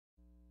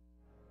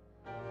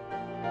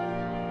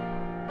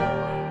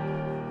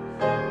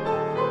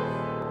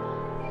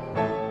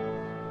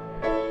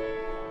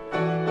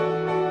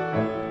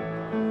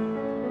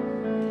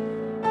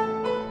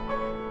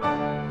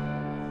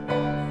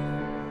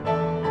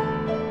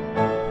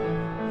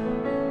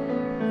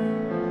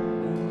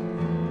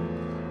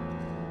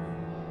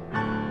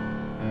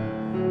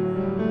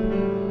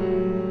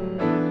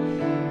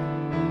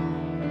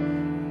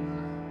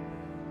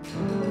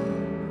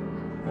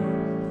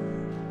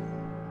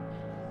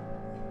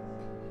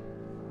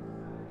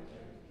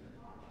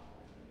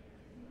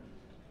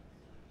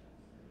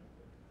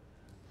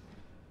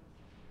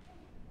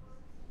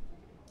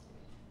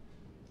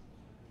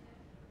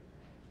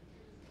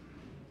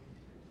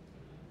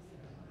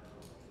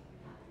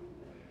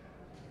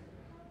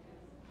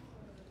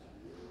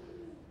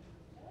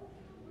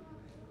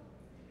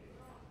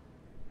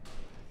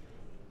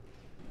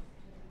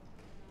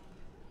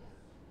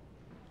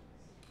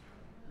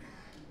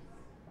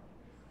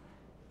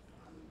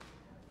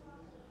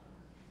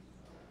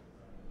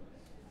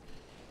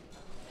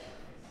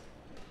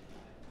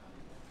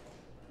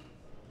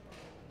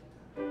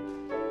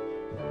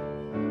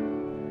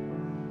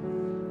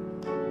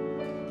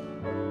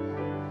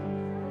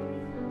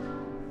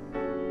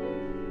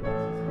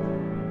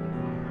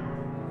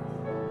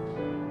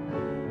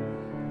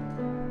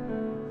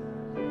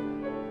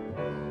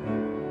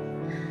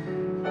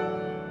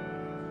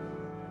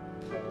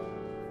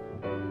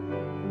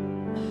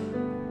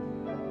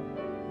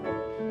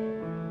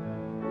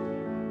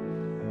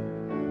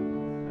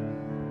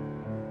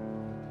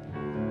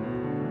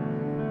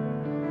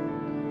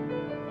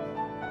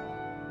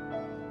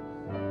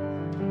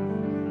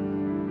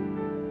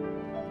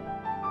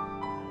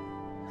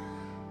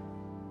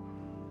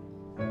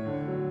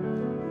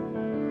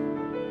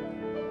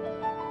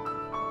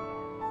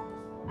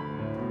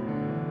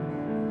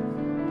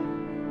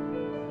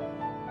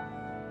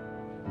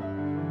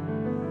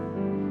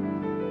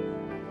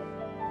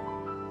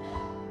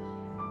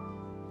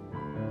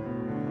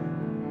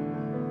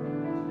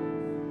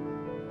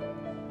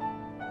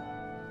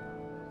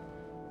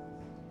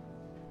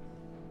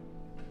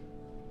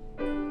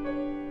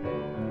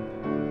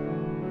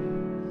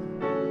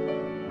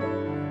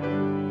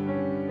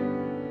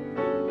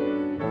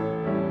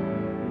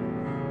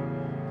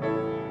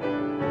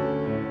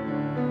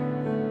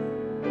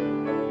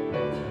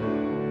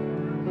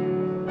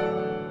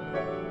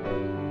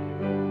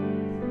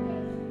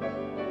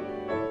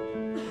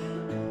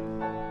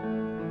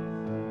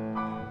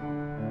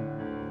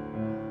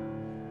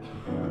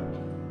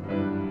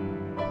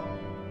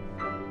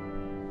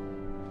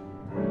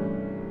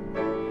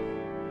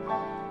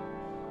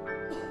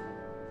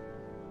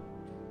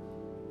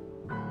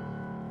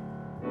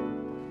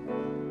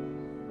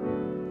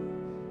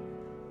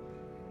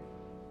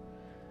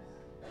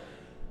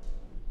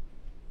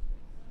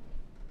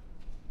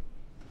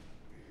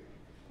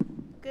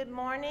Good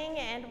morning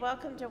and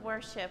welcome to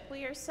worship.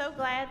 We are so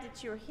glad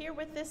that you're here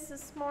with us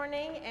this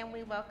morning, and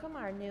we welcome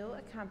our new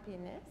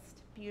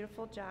accompanist.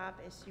 Beautiful job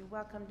as you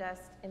welcomed us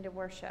into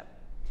worship.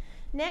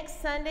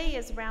 Next Sunday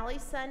is Rally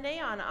Sunday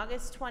on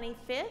August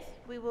 25th.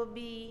 We will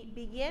be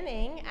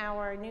beginning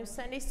our new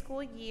Sunday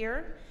school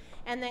year,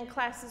 and then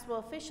classes will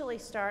officially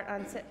start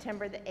on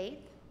September the 8th.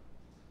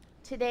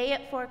 Today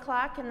at 4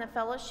 o'clock in the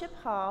Fellowship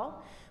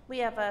Hall, we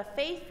have a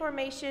faith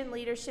formation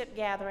leadership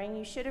gathering.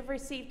 You should have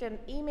received an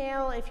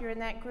email if you're in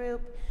that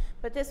group,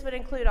 but this would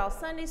include all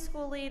Sunday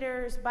school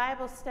leaders,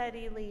 Bible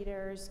study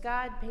leaders,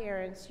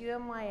 godparents,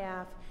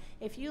 UMYF.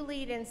 If you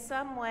lead in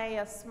some way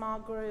a small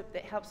group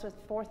that helps with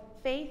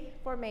faith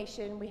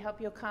formation, we hope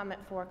you'll come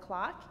at 4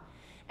 o'clock.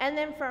 And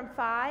then from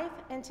 5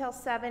 until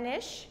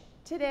 7-ish,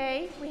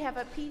 today we have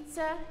a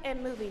pizza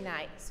and movie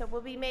night. So we'll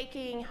be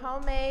making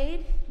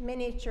homemade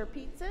miniature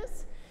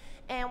pizzas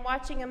and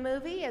watching a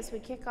movie as we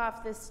kick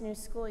off this new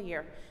school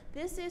year.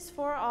 This is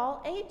for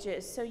all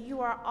ages, so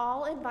you are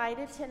all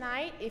invited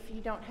tonight. If you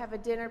don't have a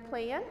dinner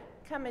plan,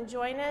 come and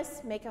join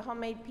us, make a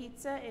homemade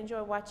pizza,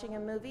 enjoy watching a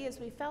movie as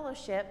we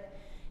fellowship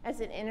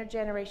as an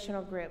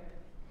intergenerational group.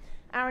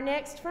 Our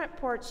next Front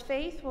Porch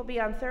Faith will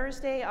be on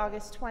Thursday,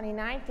 August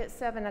 29th at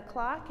 7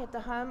 o'clock at the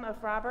home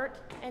of Robert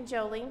and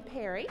Jolene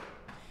Perry.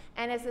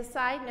 And as a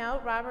side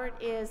note, Robert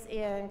is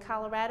in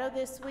Colorado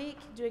this week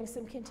doing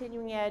some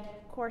continuing ed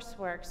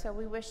coursework, so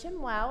we wish him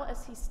well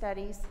as he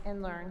studies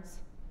and learns.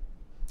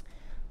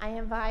 I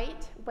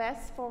invite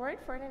Wes forward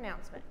for an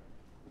announcement.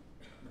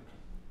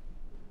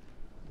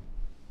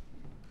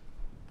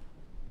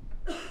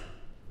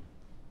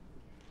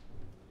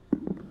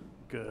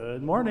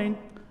 Good morning.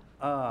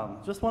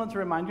 Just wanted to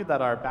remind you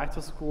that our back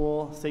to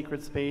school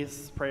sacred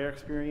space prayer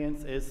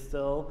experience is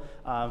still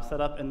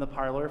set up in the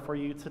parlor for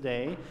you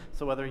today.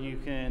 So whether you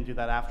can do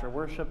that after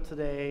worship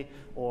today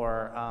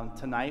or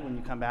tonight when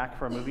you come back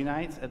for a movie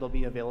night, it'll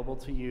be available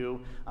to you.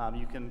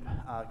 You can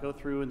go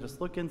through and just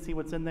look and see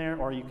what's in there,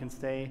 or you can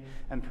stay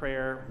and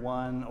prayer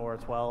 1 or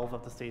 12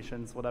 of the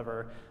stations,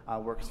 whatever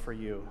works for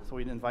you. So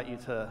we'd invite you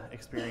to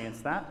experience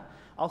that.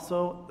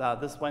 Also,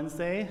 this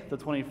Wednesday, the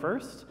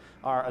 21st,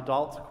 our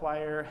adult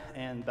choir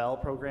and bell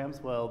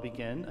programs will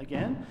begin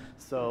again.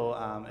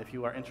 So if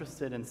you are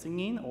interested in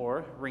singing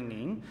or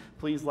ringing,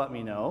 please let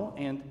me know.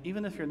 And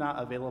even if you're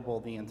not available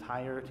the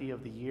entirety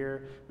of the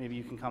year, maybe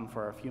you can come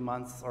for a few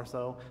months or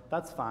so,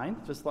 that's fine.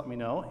 Just let me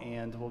know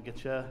and we'll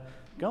get you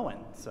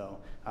going. So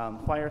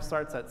choir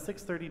starts at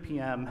 6:30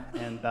 p.m.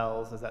 and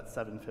bells is at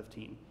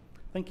 7:15.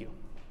 Thank you.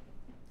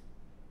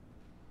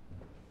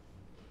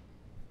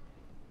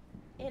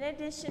 In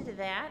addition to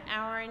that,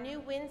 our new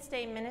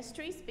Wednesday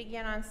ministries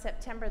begin on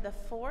September the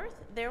 4th.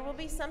 There will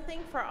be something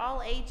for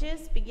all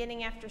ages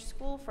beginning after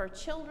school for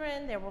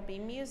children. There will be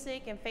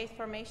music and faith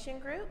formation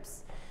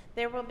groups.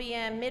 There will be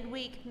a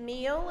midweek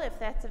meal if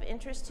that's of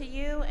interest to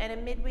you, and a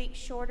midweek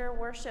shorter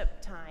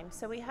worship time.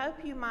 So we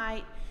hope you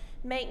might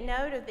make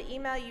note of the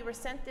email you were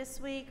sent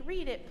this week.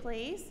 Read it,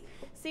 please.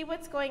 See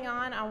what's going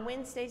on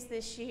Wednesdays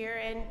this year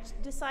and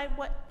decide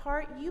what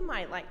part you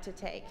might like to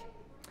take.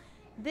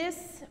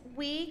 This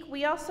week,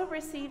 we also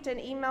received an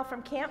email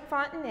from Camp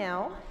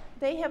Fontanelle.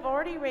 They have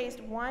already raised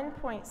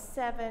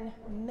 $1.7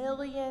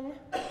 million.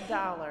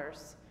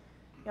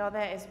 Y'all,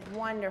 that is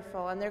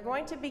wonderful. And they're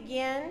going to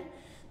begin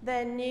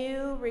the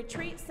new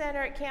retreat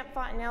center at Camp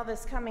Fontanelle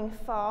this coming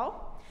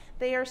fall.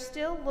 They are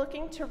still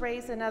looking to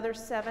raise another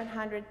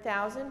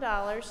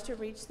 $700,000 to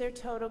reach their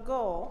total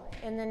goal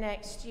in the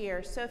next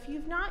year. So if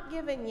you've not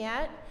given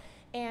yet,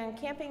 and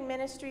camping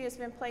ministry has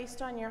been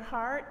placed on your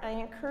heart, I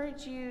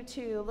encourage you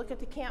to look at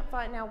the Camp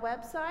Fontanelle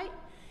website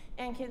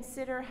and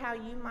consider how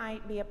you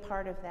might be a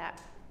part of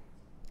that.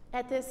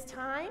 At this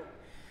time,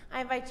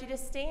 I invite you to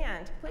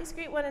stand. Please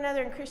greet one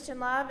another in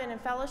Christian love and in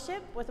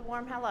fellowship with a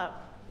warm hello.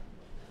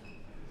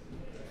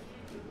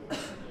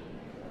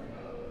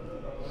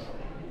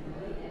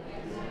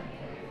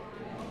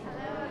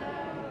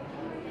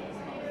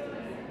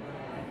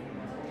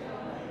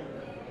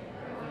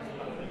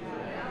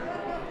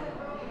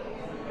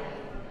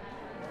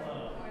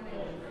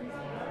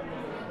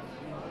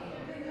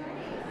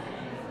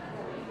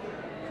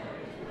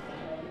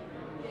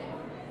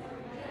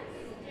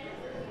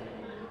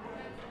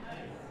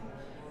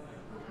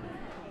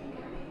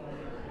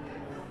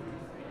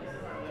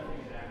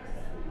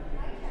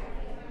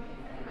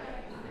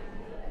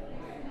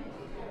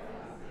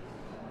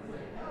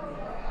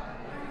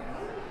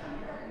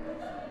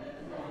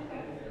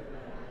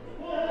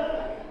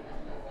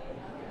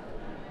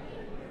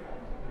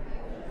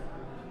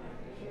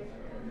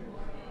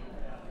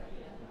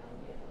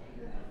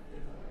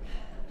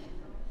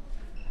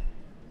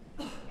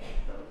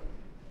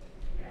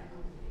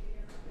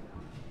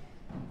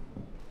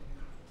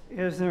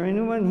 Is there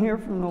anyone here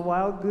from the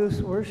Wild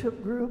Goose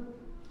Worship Group?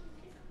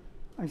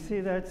 I see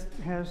that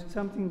has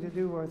something to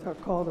do with our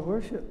call to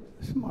worship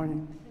this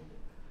morning.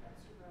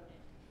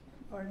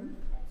 Pardon?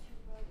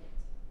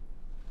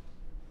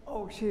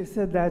 Oh, she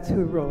said that's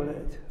who wrote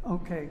it.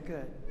 Okay,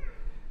 good.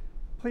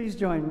 Please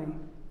join me.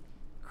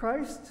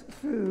 Christ's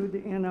food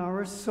in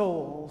our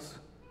souls.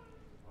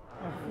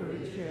 our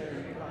food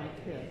shared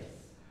like His.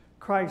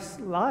 Christ's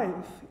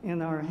life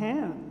in our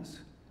hands,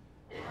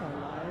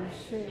 our lives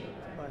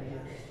shaped by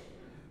His.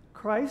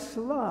 Christ's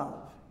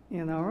love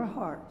in our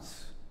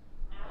hearts,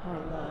 our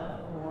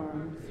love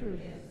warmed through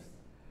His.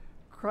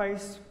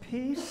 Christ's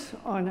peace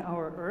on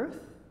our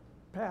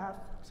path,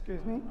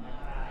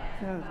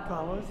 and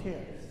follows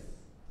His.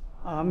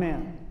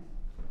 Amen.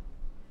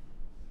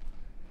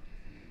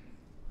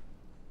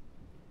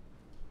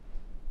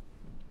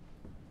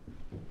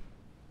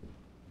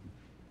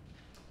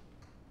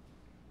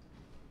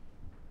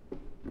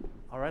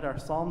 All right, our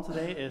psalm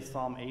today is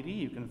Psalm 80.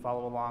 You can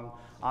follow along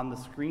on the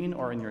screen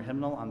or in your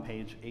hymnal on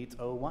page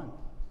 801.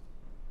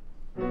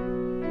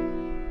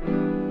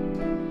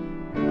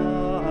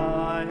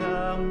 I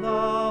am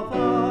the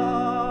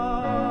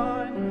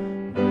vine,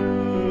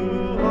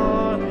 you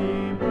are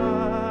the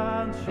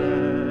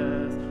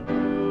branches,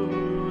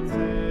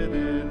 rooted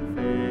in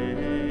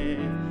faith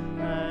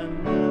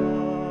and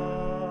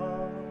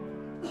love.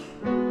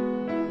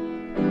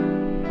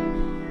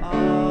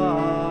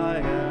 I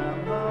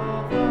am the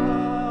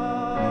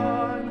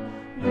vine,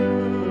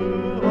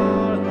 you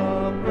are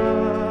the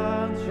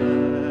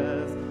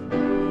branches,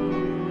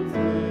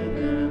 rooted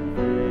in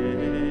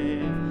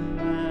faith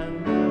and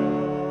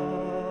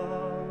love.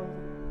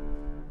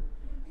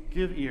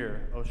 Give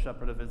ear, O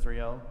shepherd of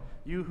Israel,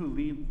 you who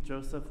lead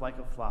Joseph like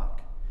a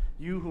flock,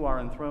 you who are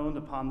enthroned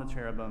upon the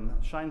cherubim,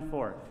 shine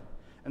forth.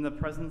 In the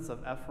presence of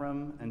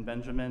Ephraim and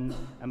Benjamin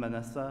and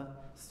Manasseh,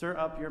 stir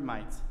up your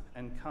might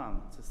and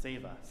come to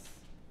save us.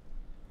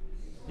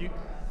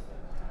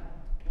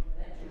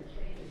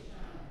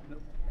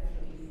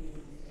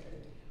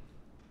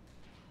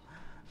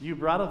 You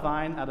brought a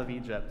vine out of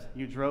Egypt.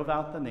 You drove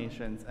out the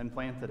nations and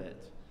planted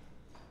it.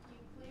 You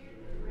cleared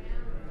the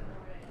ground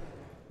for it.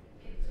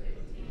 It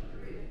took deep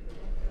root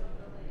and filled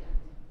the land.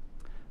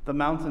 The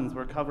mountains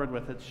were covered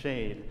with its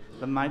shade,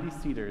 the mighty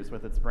cedars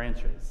with its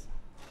branches.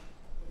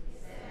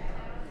 It sent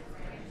out its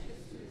branches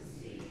to the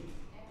sea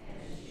and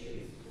its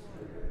shoots to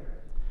the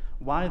river.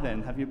 Why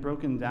then have you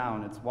broken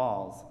down its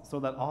walls, so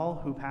that all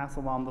who pass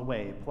along the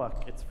way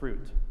pluck its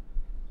fruit?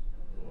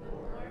 The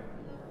Lord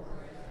from the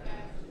forest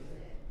fashions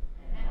it,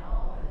 and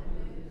all that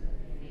moves in the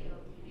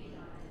field feed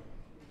on it.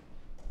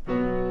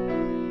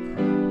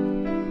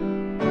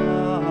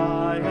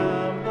 I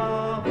am the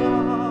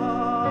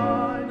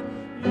vine,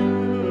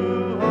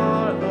 you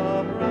are the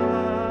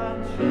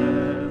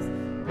branches,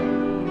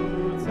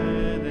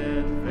 rooted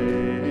in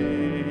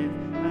faith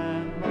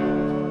and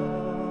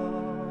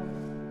love.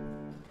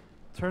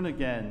 Turn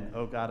again,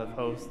 O God of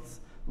hosts,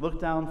 look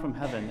down from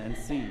heaven and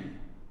see.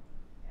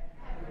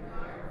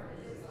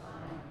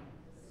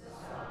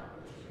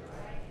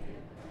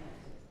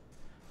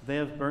 They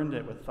have burned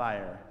it with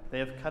fire. They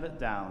have cut it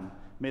down.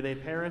 May they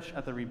perish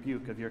at the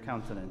rebuke of your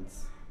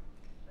countenance.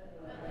 But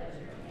let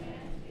your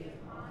hand be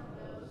upon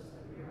those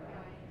of your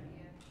right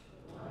hand,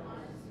 the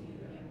ones you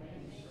have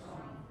made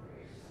strong for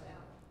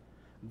yourself.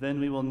 Then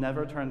we will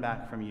never turn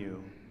back from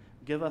you.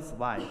 Give us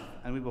life,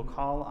 and we will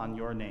call on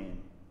your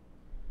name.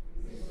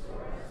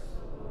 Restore us, O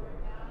Lord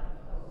God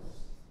of hosts.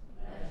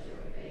 Let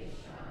your face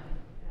shine,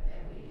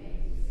 that we may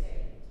be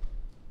saved.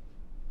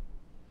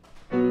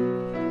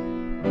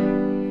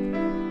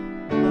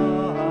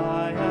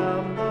 I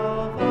am the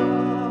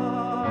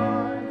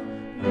vine,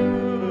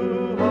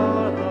 you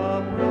are the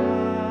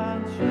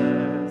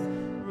branches,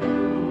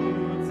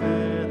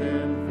 rooted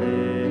in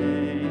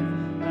faith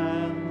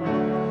and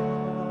love.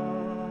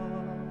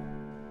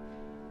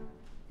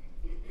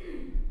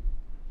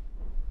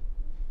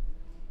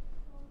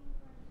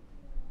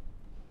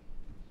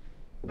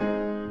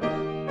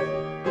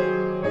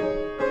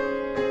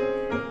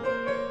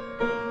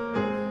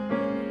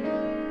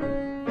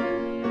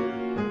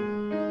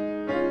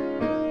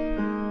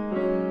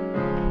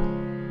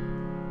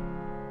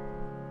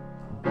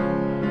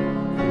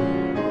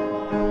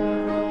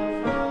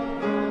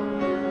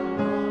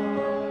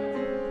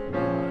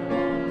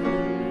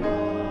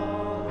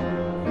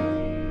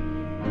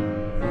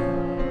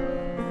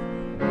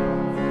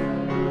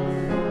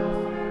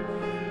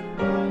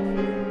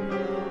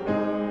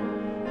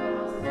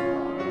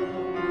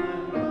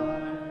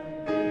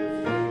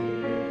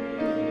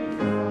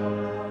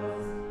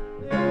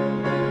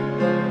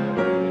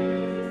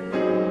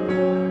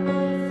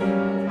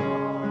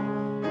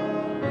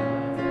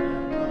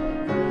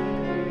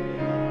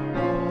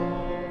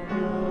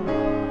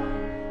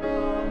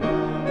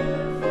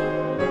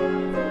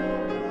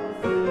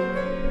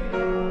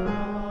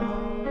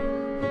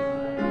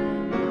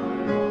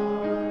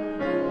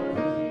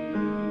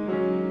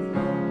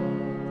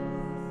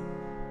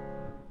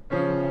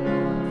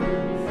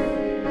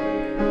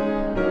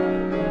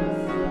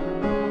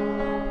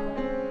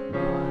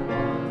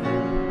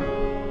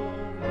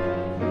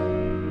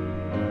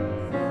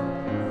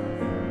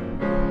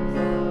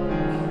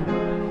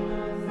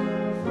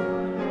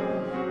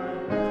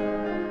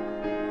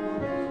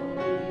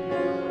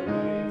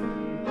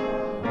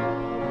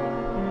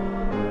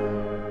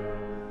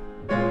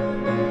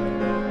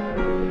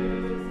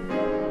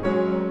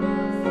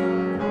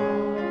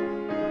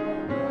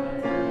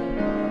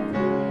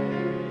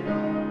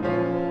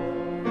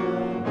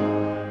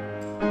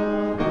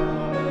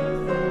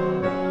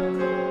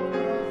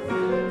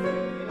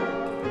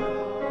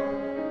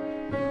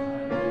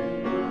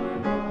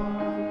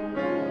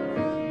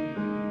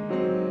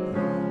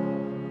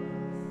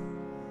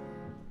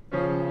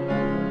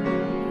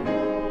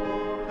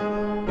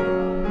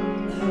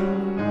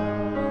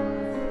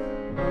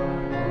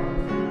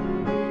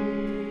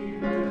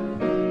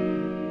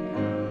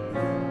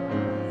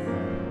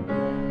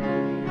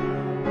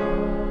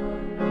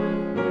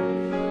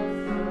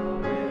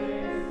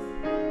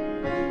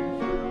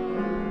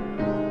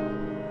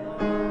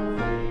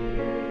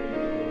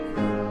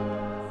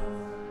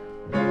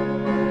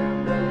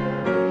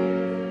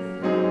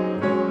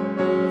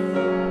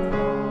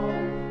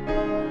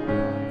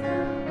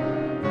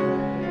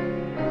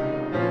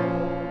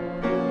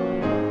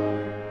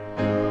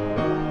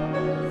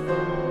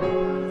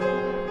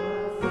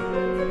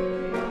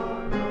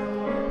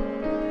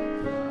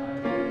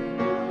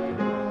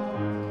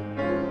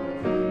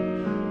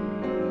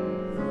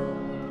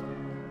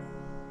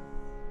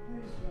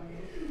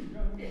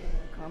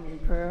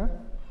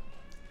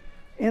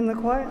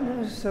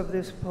 quietness of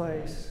this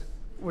place,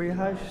 we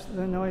hush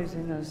the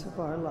noisiness of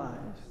our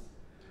lives.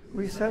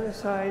 We set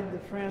aside the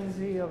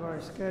frenzy of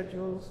our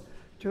schedules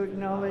to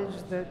acknowledge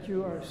that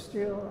you are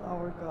still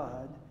our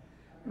God,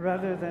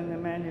 rather than the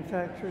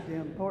manufactured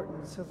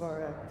importance of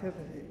our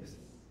activities.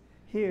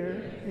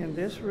 Here, in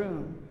this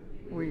room,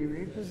 we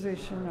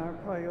reposition our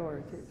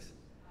priorities.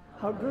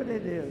 How good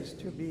it is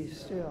to be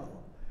still,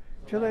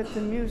 to let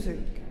the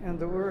music and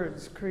the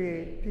words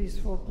create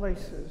peaceful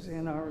places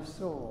in our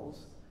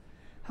souls.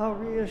 How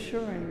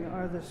reassuring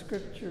are the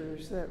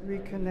scriptures that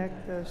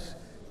reconnect us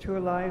to a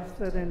life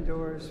that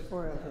endures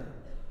forever.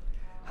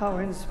 How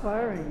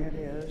inspiring it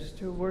is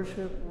to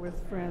worship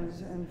with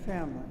friends and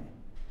family.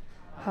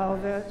 How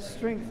that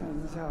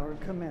strengthens our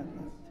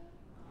commitment.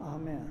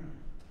 Amen.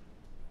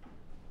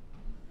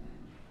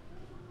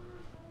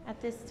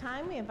 At this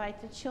time, we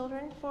invite the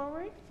children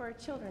forward for a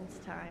children's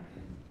time.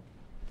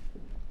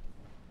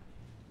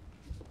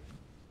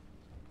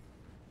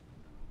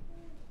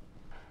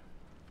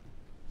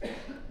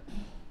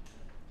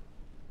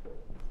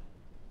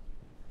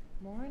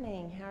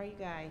 Morning, how are you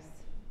guys?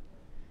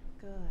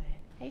 Good.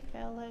 Hey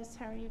fellas,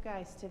 how are you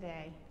guys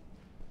today?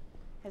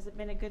 Has it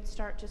been a good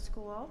start to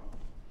school?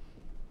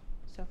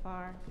 So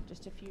far,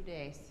 just a few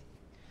days.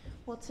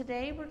 Well,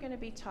 today we're going to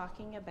be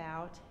talking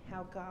about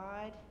how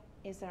God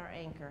is our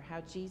anchor,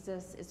 how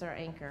Jesus is our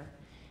anchor.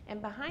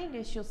 And behind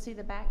us, you'll see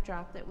the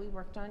backdrop that we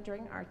worked on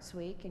during Arts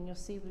Week, and you'll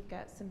see we've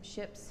got some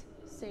ships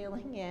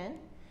sailing in,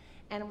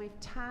 and we've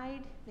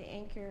tied the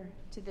anchor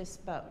to this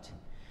boat.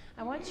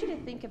 I want you to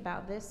think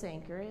about this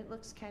anchor. It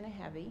looks kind of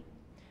heavy.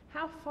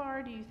 How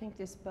far do you think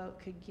this boat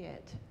could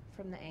get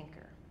from the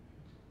anchor?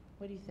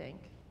 What do you think?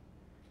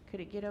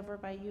 Could it get over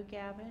by you,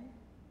 Gavin?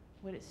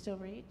 Would it still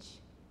reach?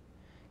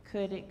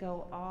 Could it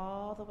go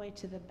all the way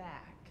to the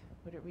back?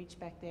 Would it reach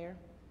back there?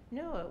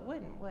 No, it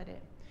wouldn't, would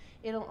it?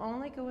 It'll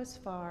only go as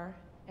far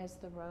as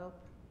the rope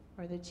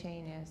or the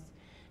chain is.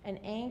 An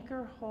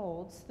anchor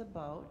holds the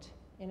boat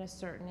in a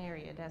certain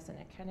area, doesn't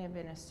it? Kind of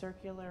in a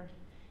circular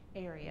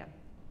area.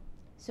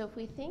 So if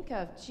we think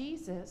of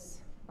Jesus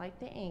like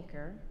the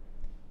anchor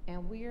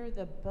and we're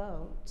the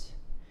boat,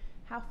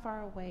 how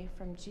far away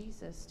from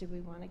Jesus do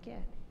we want to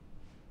get?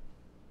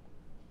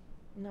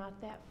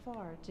 Not that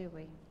far, do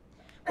we?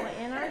 Well,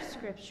 in our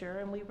scripture,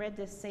 and we read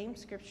this same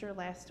scripture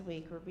last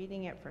week, we're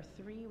reading it for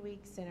 3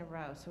 weeks in a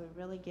row, so we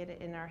really get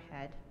it in our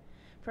head.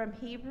 From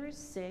Hebrews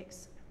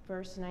 6,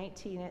 verse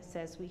 19, it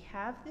says, "We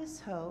have this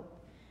hope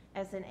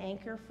as an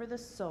anchor for the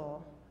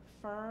soul,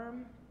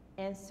 firm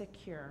and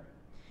secure.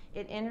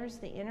 It enters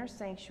the inner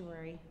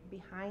sanctuary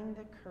behind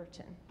the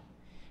curtain."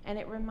 And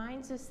it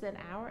reminds us that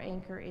our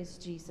anchor is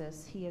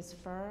Jesus. He is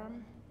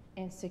firm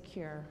and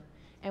secure.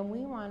 And we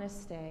want to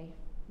stay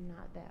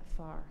not that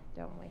far,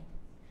 don't we?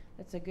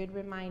 That's a good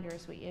reminder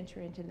as we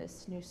enter into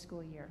this new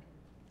school year.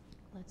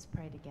 Let's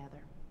pray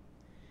together.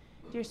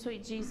 Dear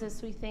sweet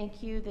Jesus, we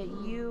thank you that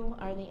you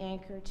are the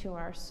anchor to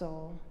our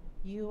soul.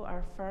 You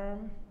are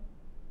firm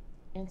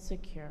and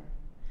secure.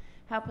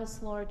 Help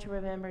us, Lord, to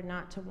remember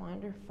not to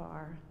wander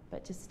far,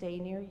 but to stay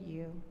near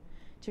you,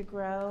 to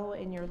grow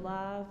in your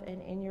love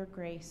and in your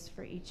grace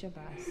for each of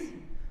us.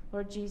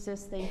 Lord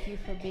Jesus, thank you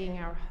for being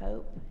our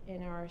hope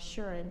and our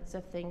assurance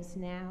of things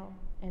now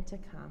and to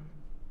come.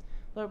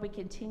 Lord, we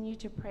continue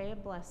to pray a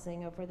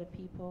blessing over the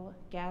people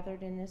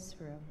gathered in this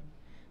room.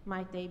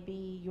 Might they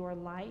be your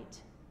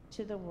light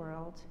to the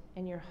world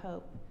and your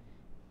hope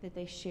that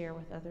they share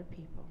with other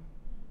people.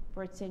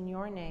 For it's in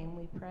your name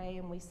we pray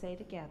and we say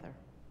together,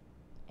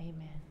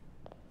 amen.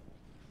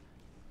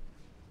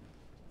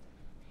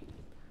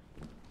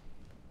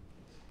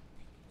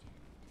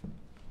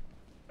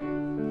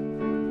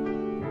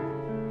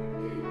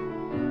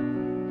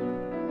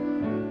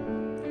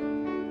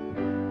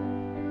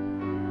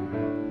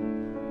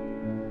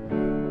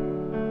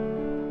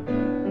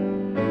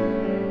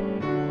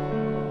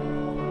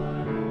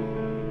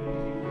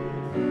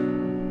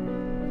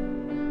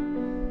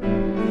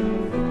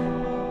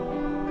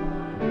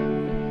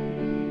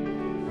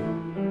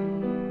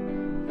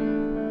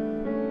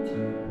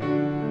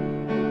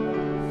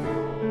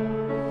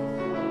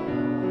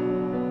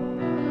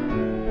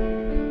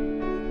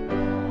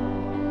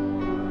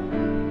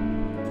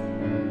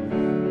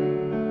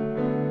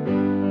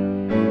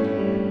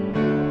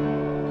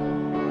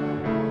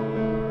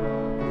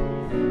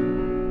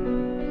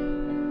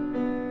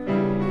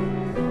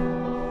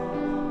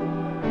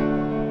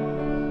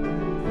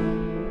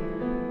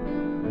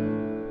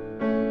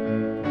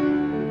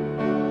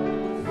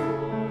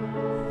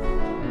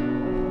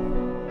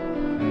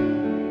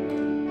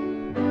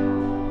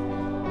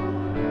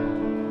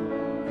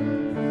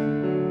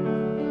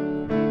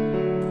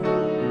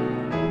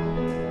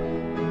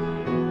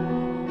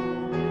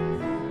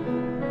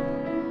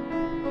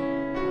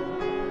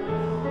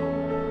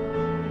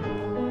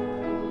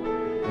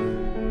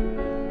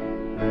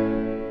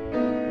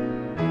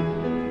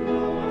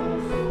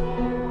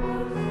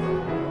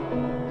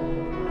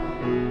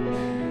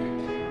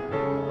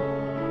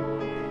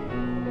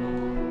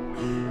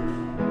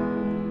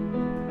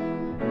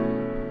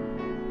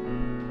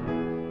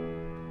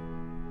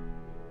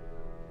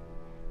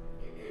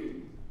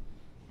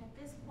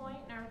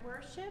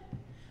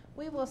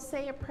 We will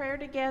say a prayer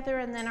together,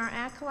 and then our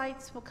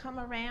acolytes will come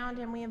around,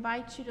 and we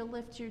invite you to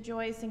lift your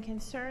joys and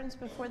concerns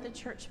before the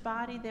church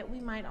body that we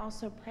might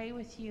also pray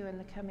with you in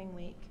the coming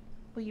week.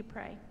 Will you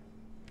pray?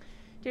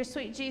 Dear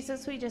sweet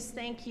Jesus, we just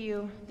thank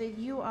you that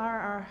you are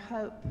our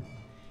hope.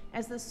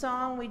 As the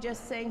song we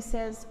just sang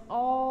says,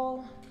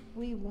 all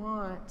we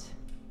want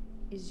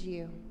is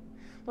you.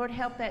 Lord,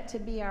 help that to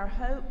be our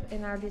hope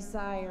and our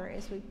desire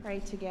as we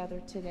pray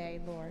together today,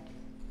 Lord.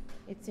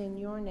 It's in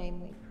your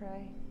name we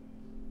pray.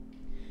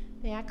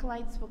 The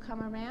acolytes will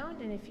come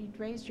around, and if you'd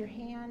raise your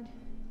hand,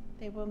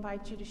 they will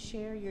invite you to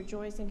share your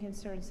joys and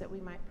concerns that we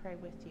might pray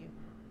with you.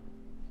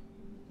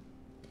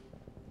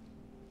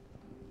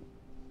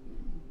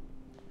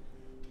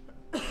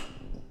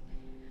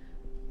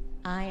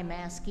 I am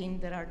asking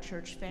that our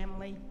church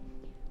family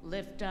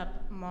lift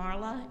up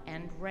Marla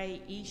and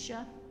Ray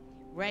Isha.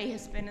 Ray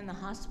has been in the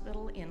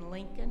hospital in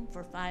Lincoln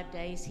for 5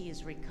 days. He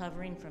is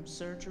recovering from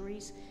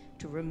surgeries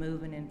to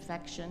remove an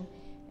infection,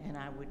 and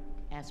I would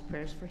ask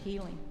prayers for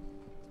healing.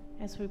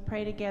 As we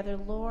pray together,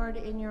 Lord,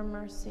 in your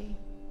mercy,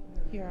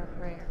 hear our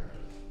prayer.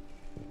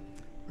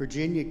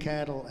 Virginia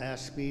Cattle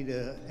asked me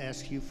to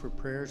ask you for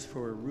prayers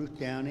for Ruth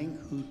Downing,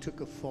 who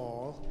took a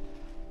fall.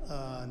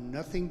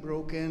 Nothing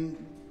broken,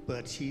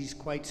 but she's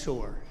quite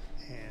sore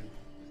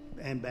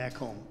and back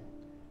home.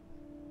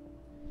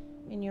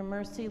 In your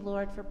mercy,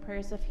 Lord, for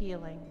prayers of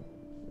healing,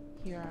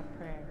 hear our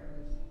prayer.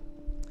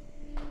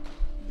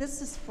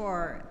 This is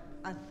for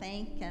a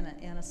thank and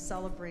a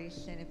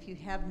celebration. If you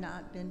have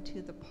not been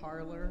to the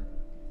parlor,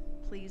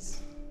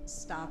 please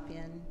stop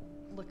in,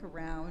 look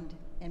around,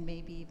 and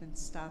maybe even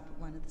stop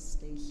at one of the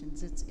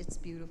stations. It's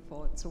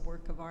beautiful. It's a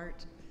work of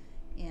art,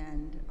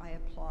 and I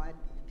applaud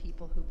the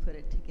people who put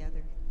it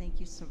together. Thank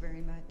you so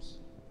very much.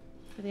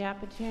 For the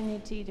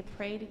opportunity to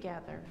pray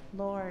together,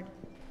 Lord,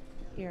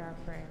 hear our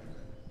prayer.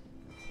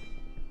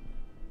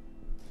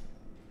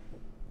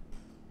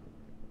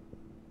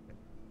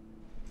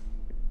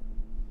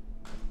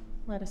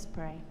 Let us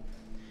pray.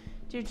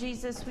 Dear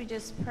Jesus, we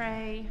just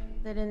pray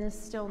that in this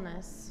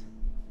stillness,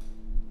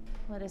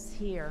 let us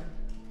hear,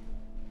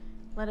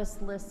 let us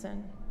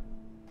listen,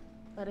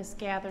 let us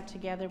gather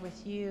together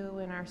with you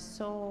in our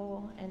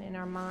soul and in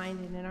our mind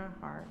and in our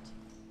heart.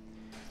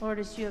 Lord,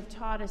 as you have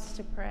taught us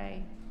to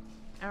pray,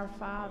 our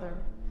Father,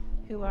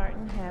 who art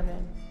in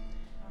heaven,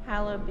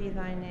 hallowed be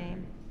thy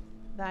name.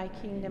 Thy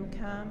kingdom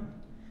come,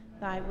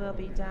 thy will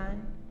be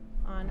done,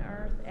 on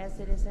earth as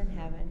it is in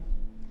heaven.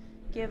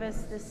 Give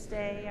us this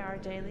day our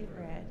daily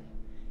bread,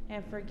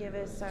 and forgive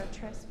us our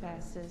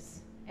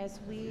trespasses, as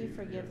we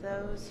forgive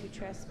those who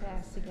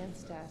trespass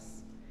against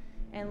us.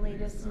 And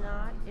lead us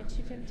not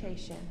into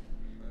temptation,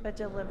 but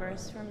deliver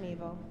us from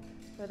evil.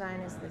 For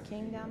thine is the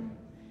kingdom,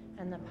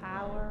 and the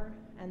power,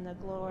 and the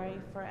glory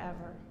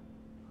forever.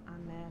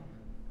 Amen.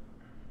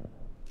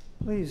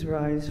 Please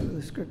rise for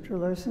the scripture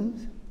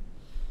lessons.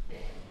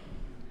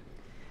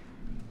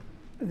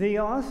 The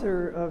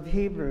author of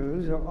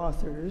Hebrews, or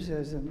authors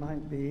as it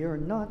might be, are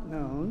not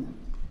known.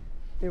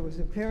 It was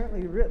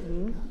apparently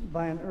written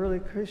by an early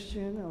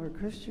Christian or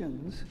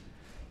Christians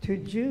to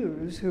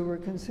Jews who were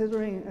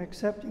considering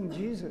accepting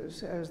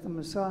Jesus as the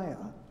Messiah.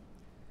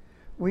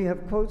 We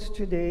have quotes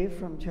today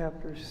from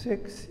chapters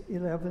 6,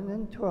 11,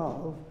 and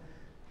 12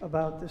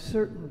 about the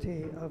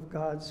certainty of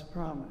God's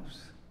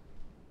promise.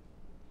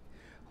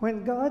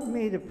 When God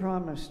made a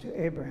promise to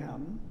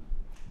Abraham,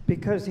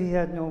 because he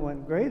had no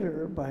one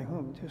greater by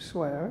whom to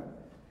swear,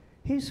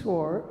 he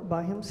swore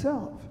by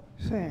himself,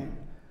 saying,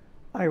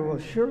 I will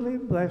surely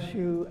bless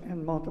you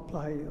and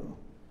multiply you.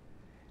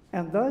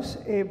 And thus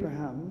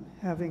Abraham,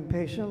 having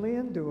patiently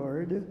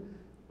endured,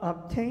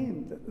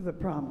 obtained the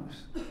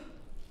promise.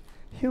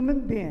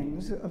 Human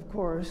beings, of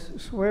course,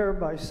 swear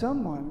by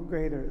someone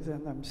greater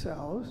than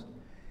themselves,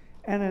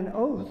 and an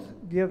oath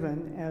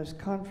given as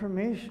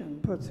confirmation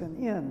puts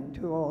an end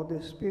to all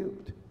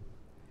dispute.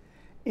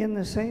 In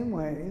the same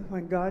way,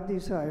 when God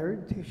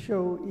desired to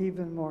show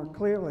even more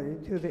clearly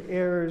to the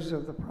heirs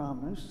of the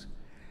promise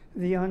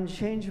the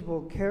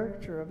unchangeable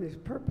character of his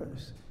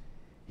purpose,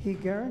 he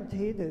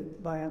guaranteed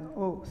it by an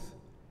oath,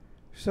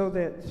 so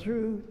that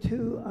through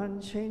two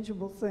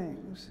unchangeable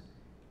things,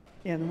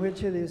 in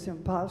which it is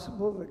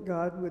impossible that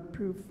God would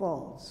prove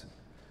false,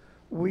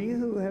 we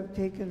who have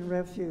taken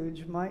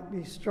refuge might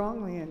be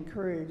strongly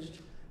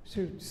encouraged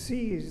to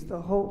seize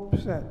the hope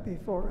set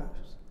before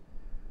us.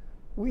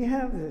 We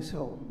have this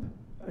hope,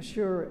 a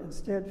sure and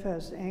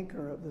steadfast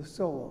anchor of the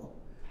soul,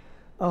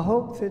 a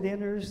hope that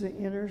enters the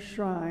inner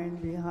shrine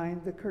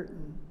behind the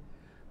curtain,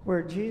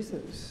 where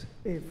Jesus,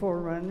 a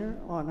forerunner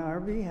on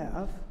our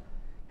behalf,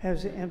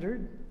 has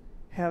entered,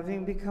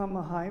 having become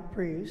a high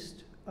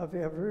priest of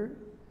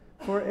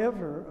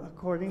forever,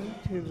 according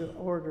to the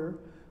order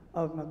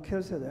of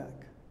Melchizedek.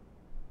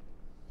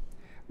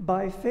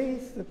 By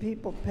faith, the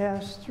people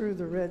passed through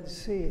the Red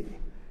Sea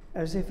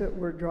as if it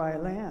were dry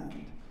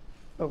land.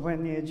 But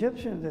when the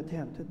Egyptians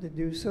attempted to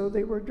do so,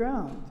 they were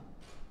drowned.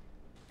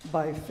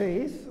 By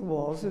faith, the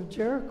walls of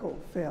Jericho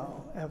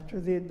fell after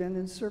they had been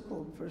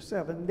encircled for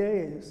 7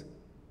 days.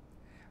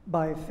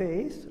 By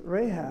faith,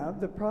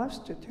 Rahab the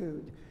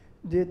prostitute,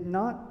 did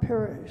not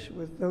perish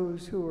with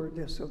those who were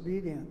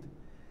disobedient,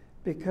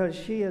 because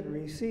she had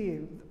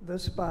received the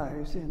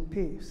spies in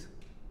peace.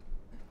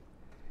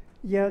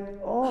 Yet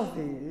all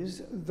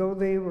these, though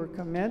they were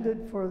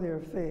commended for their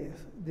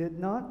faith, did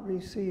not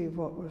receive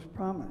what was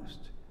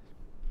promised,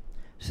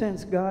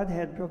 since God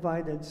had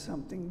provided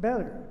something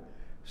better,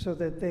 so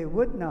that they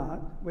would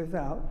not,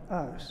 without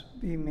us,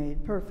 be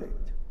made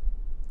perfect.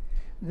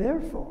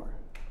 Therefore,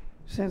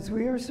 since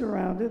we are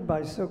surrounded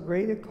by so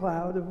great a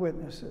cloud of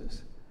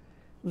witnesses,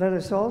 let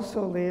us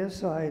also lay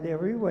aside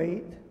every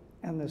weight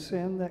and the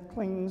sin that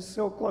clings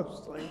so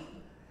closely,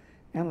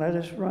 and let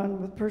us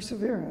run with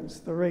perseverance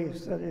the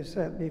race that is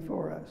set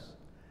before us,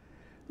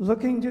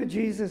 looking to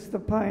Jesus, the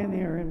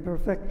pioneer and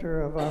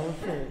perfecter of our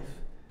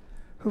faith,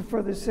 who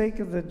for the sake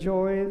of the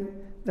joy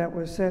that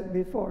was set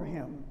before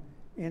him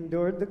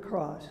endured the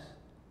cross,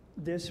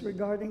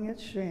 disregarding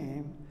its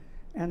shame,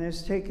 and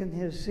has taken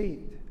his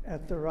seat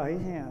at the right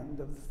hand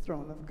of the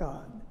throne of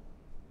God.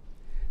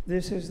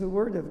 This is the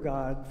word of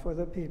God for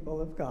the people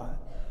of God.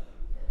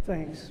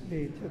 Thanks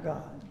be to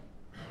God.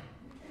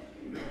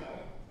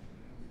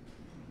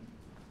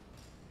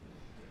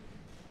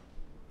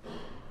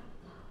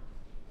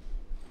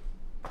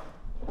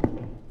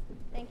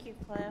 Thank you,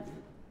 Cliff.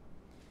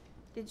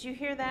 Did you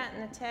hear that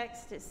in the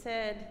text? It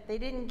said they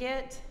didn't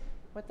get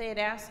what they had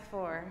asked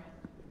for.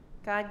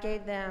 God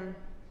gave them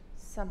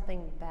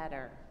something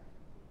better.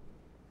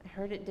 I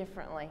heard it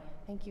differently.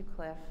 Thank you,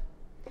 Cliff.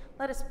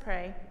 Let us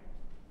pray.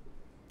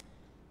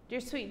 Dear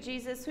sweet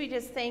Jesus, we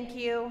just thank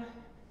you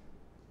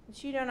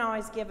that you don't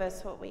always give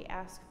us what we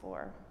ask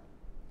for.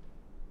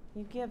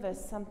 You give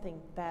us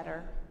something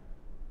better.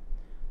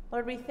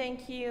 Lord, we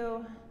thank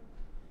you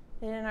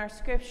that in our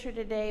scripture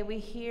today we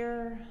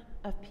hear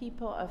of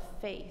people of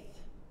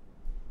faith.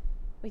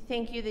 We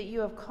thank you that you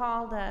have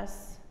called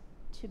us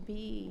to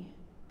be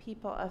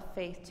people of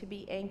faith, to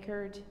be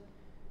anchored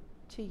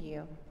to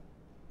you.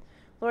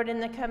 Lord,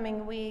 in the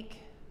coming week,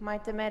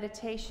 might the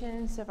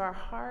meditations of our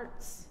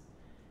hearts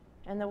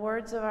and the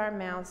words of our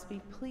mouths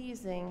be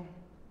pleasing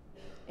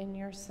in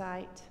your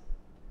sight.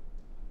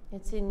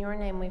 It's in your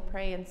name we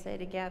pray and say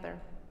together,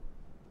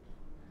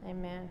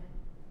 amen.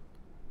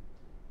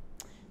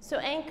 So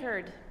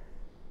anchored,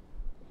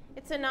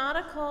 it's a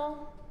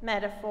nautical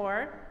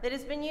metaphor that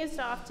has been used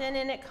often,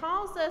 and it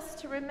calls us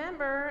to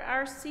remember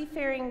our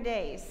seafaring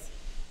days.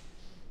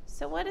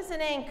 So what is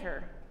an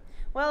anchor?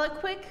 Well, a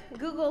quick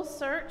Google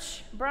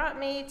search brought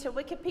me to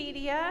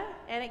Wikipedia,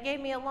 and it gave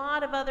me a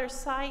lot of other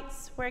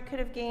sites where I could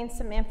have gained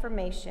some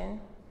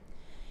information.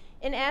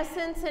 In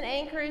essence, an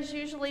anchor is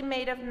usually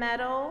made of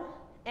metal,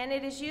 and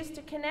it is used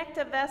to connect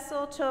a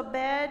vessel to a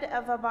bed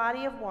of a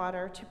body of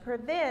water to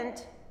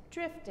prevent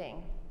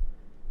drifting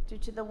due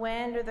to the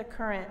wind or the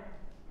current.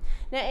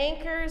 Now,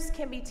 anchors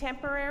can be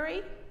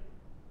temporary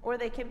or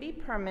they can be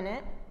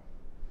permanent.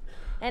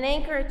 An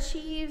anchor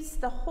achieves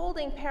the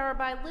holding power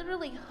by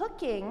literally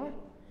hooking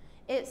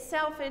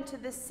itself into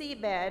the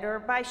seabed, or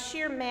by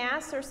sheer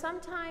mass, or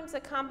sometimes a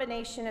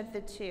combination of the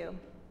two.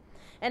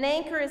 An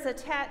anchor is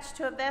attached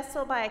to a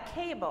vessel by a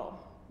cable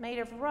made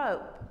of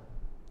rope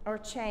or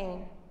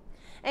chain.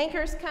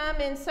 Anchors come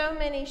in so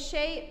many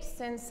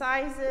shapes and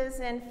sizes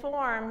and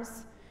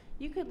forms,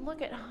 you could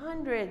look at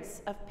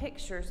hundreds of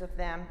pictures of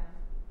them.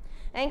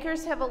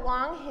 Anchors have a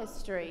long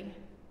history,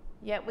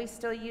 yet we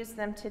still use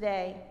them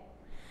today.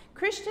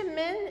 Christian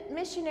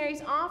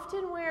missionaries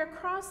often wear a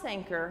cross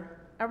anchor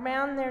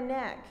around their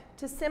neck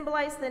to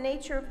symbolize the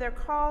nature of their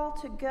call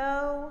to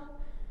go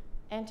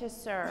and to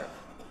serve.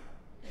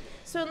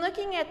 So in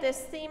looking at this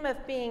theme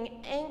of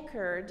being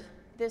anchored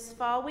this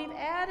fall, we've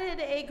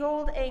added a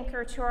gold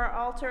anchor to our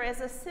altar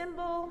as a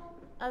symbol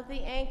of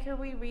the anchor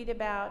we read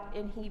about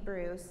in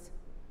Hebrews.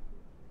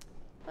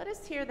 Let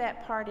us hear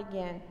that part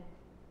again.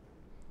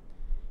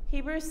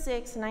 Hebrews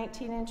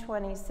 6:19 and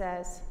 20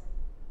 says,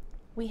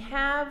 "We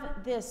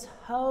have this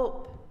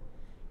hope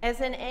as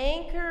an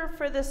anchor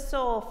for the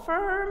soul,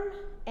 firm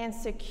and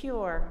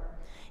secure.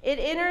 It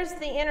enters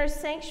the inner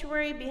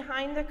sanctuary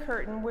behind the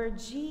curtain where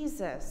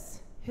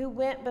Jesus, who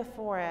went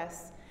before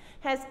us,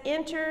 has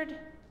entered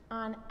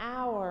on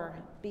our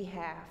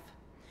behalf.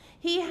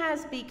 He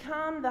has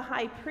become the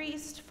high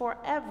priest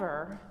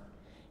forever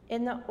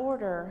in the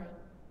order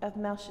of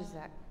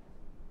Melchizedek."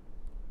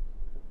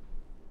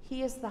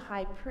 He is the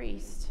high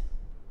priest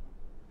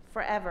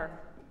forever.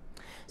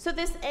 So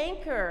this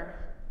anchor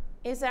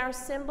is our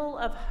symbol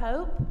of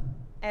hope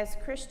as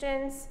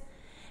Christians,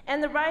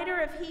 and the writer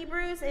of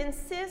Hebrews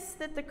insists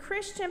that the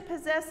Christian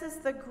possesses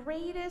the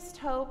greatest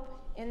hope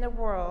in the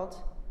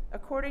world,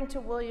 according to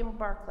William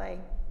Barclay.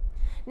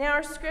 Now,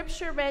 our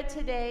scripture read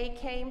today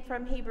came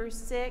from Hebrews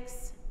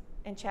 6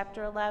 and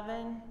chapter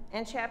 11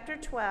 and chapter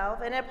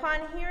 12, and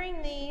upon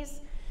hearing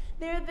these,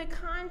 they're the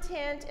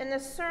content and the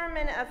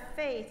sermon of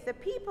faith, the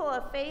people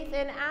of faith,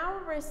 and our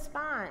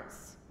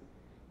response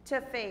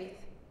to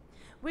faith.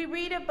 We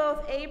read of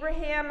both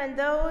Abraham and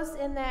those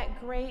in that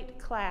great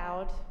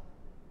cloud,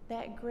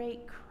 that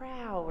great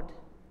crowd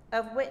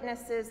of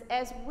witnesses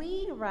as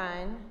we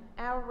run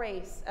our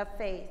race of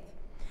faith.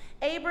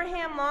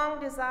 Abraham long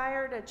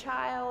desired a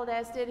child,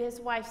 as did his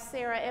wife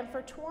Sarah, and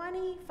for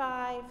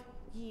 25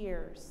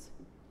 years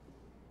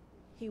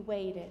he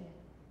waited.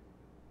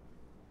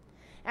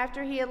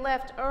 After he had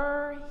left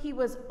Ur, he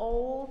was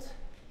old,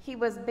 he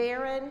was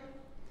barren.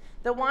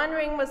 The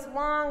wandering was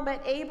long,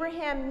 but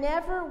Abraham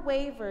never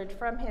wavered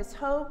from his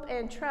hope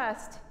and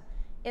trust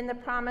in the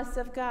promise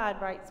of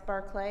God, writes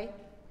Barclay.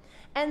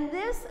 And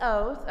this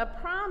oath, a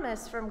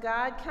promise from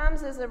God,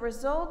 comes as a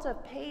result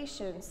of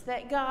patience,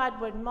 that God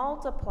would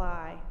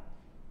multiply,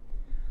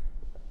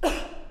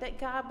 that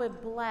God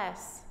would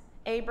bless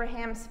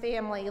Abraham's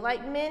family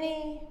like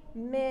many,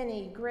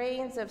 many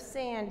grains of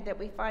sand that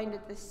we find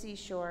at the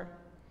seashore.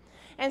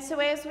 And so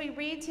as we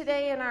read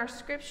today in our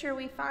scripture,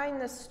 we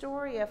find the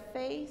story of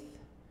faith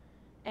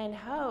and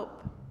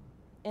hope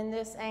in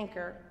this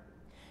anchor.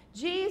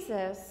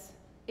 Jesus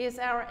is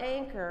our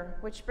anchor,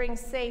 which brings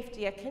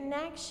safety, a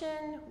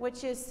connection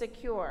which is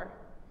secure.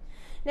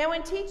 Now,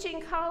 when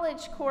teaching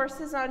college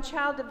courses on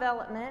child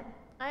development,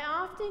 I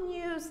often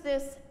use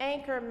this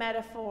anchor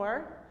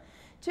metaphor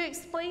to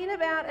explain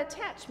about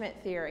attachment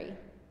theory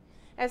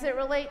as it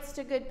relates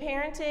to good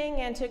parenting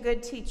and to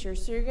good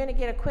teachers. So you're going to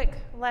get a quick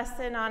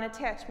lesson on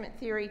attachment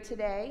theory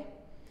today.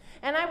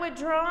 And I would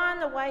draw on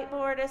the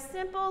whiteboard a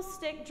simple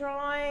stick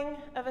drawing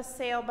of a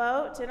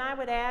sailboat, and I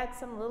would add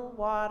some little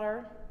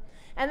water.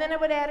 And then I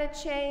would add a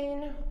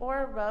chain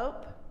or a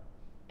rope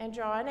and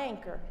draw an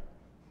anchor.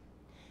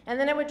 And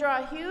then I would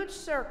draw a huge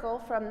circle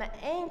from the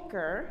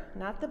anchor,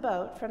 not the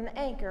boat, from the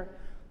anchor,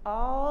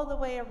 all the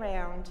way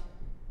around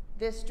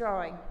this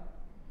drawing.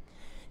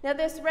 Now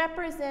this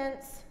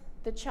represents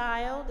the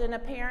child and a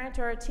parent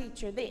or a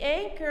teacher. The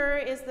anchor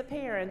is the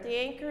parent, the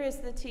anchor is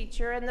the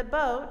teacher, and the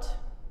boat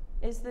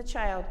is the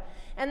child.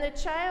 And the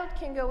child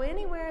can go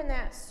anywhere in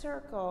that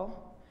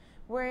circle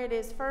where it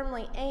is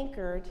firmly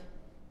anchored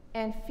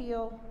and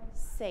feel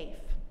safe.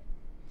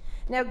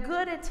 Now,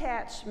 good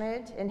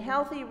attachment and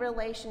healthy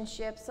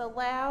relationships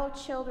allow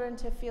children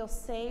to feel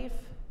safe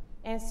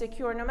and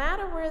secure no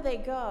matter where they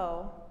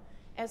go,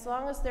 as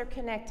long as they're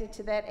connected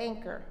to that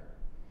anchor.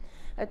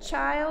 A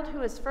child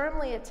who is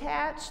firmly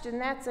attached, and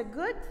that's a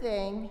good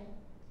thing,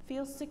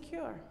 feels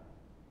secure.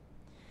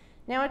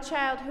 Now, a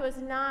child who is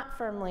not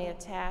firmly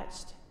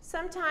attached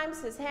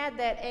sometimes has had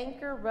that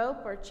anchor,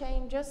 rope, or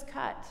chain just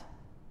cut.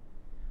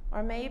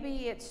 Or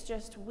maybe it's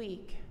just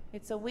weak.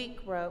 It's a weak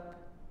rope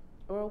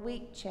or a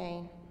weak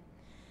chain.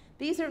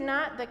 These are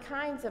not the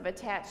kinds of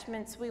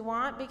attachments we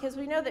want, because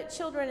we know that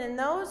children in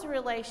those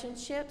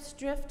relationships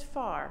drift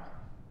far.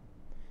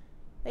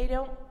 They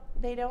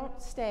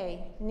don't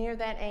stay near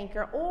that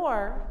anchor,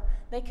 or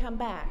they come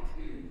back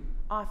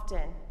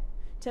often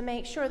to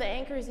make sure the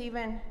anchor is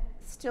even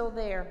still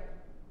there.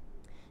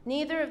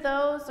 Neither of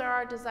those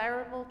are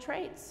desirable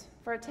traits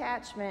for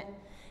attachment.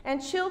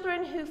 And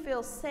children who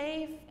feel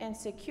safe and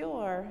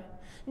secure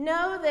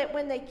know that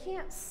when they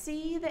can't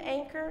see the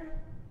anchor,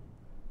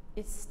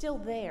 it's still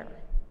there.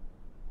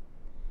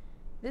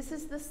 This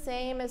is the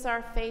same as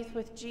our faith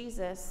with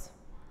Jesus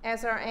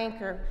as our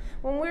anchor.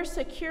 When we're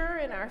secure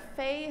in our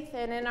faith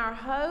and in our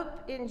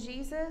hope in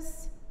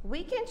Jesus,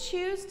 we can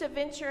choose to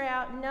venture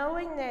out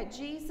knowing that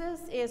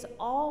Jesus is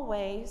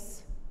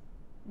always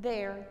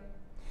there.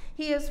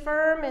 He is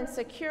firm and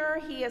secure.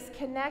 He is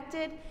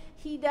connected.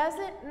 He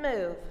doesn't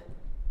move.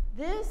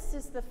 This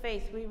is the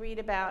faith we read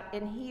about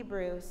in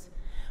Hebrews,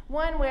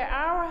 one where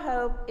our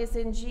hope is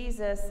in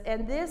Jesus,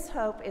 and this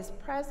hope is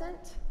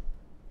present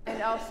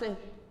and also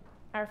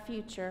our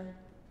future.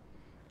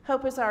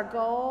 Hope is our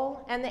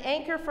goal and the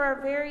anchor for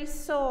our very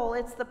soul.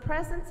 It's the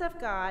presence of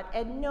God,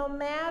 and no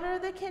matter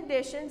the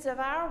conditions of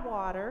our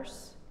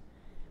waters,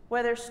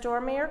 whether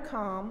stormy or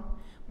calm,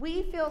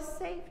 we feel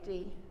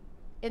safety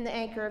in the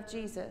anchor of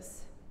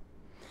Jesus.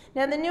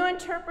 Now, the New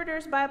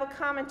Interpreter's Bible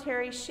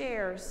Commentary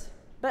shares,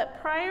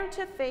 but prior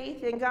to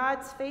faith in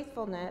God's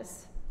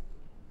faithfulness,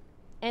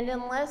 and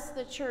unless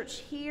the church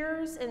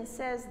hears and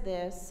says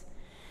this,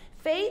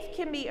 faith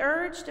can be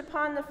urged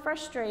upon the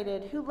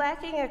frustrated who,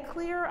 lacking a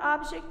clear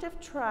object of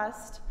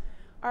trust,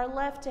 are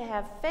left to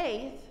have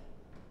faith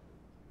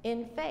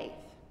in faith.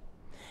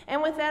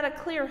 And without a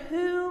clear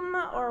whom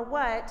or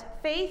what,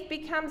 faith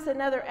becomes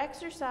another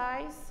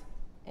exercise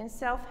in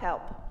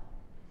self-help.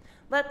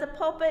 Let the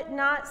pulpit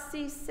not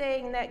cease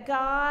saying that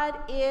God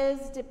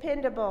is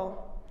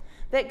dependable,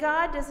 that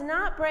God does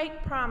not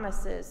break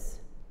promises,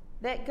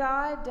 that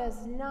God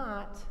does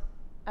not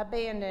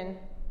abandon.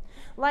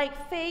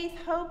 Like faith,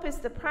 hope is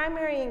the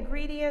primary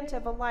ingredient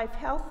of a life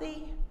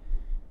healthy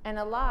and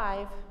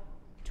alive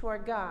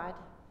toward God.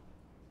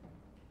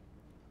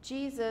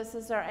 Jesus,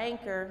 as our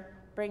anchor,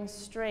 brings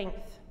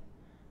strength,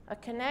 a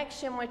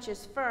connection which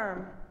is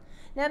firm.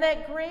 Now,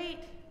 that great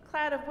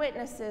cloud of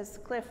witnesses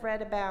Cliff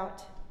read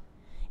about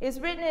is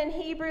written in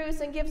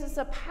Hebrews and gives us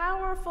a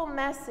powerful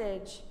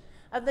message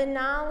of the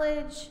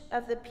knowledge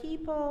of the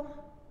people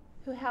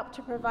who help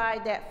to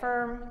provide that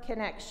firm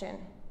connection.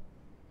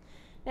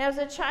 Now, as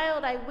a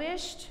child, I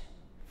wished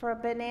for a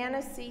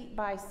banana seat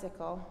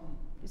bicycle.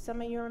 Do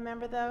some of you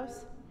remember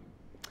those?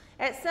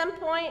 At some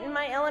point in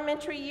my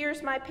elementary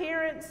years, my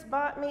parents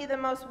bought me the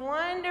most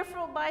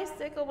wonderful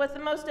bicycle with the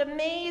most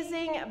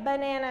amazing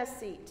banana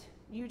seat.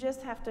 You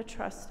just have to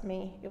trust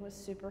me. It was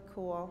super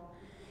cool.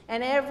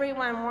 And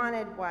everyone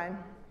wanted one.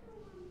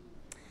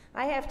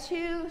 I have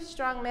two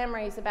strong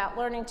memories about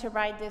learning to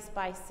ride this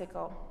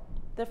bicycle.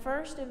 The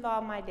first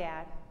involved my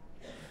dad.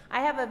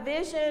 I have a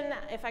vision,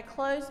 if I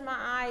close my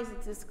eyes,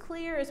 it's as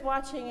clear as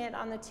watching it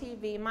on the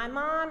TV. My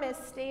mom is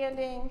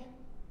standing,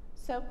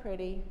 so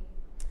pretty,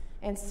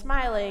 and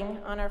smiling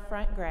on our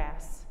front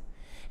grass.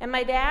 And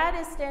my dad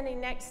is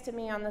standing next to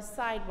me on the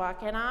sidewalk,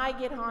 and I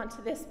get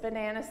onto this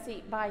banana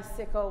seat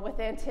bicycle with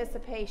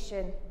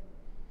anticipation.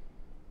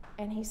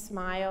 And he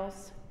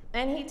smiles,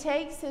 and he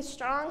takes his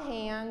strong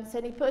hands,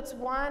 and he puts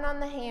one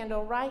on the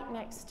handle right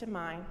next to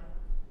mine.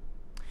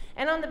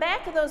 And on the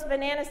back of those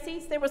banana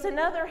seats, there was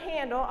another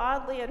handle,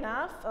 oddly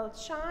enough, a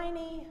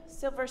shiny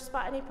silver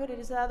spot, and he put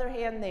his other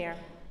hand there.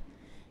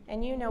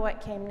 And you know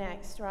what came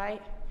next,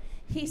 right?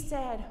 He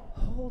said,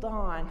 "Hold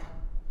on."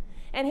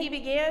 And he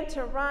began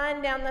to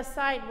run down the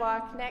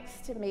sidewalk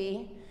next to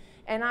me,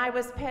 and I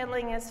was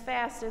pedaling as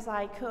fast as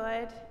I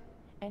could,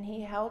 and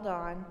he held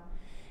on.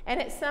 And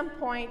at some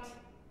point,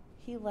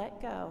 he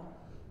let go.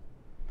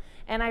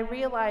 And I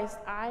realized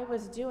I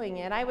was doing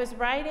it. I was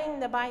riding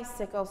the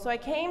bicycle. So I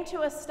came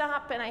to a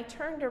stop and I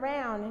turned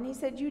around and he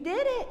said, "You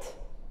did it.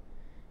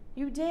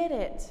 You did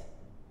it."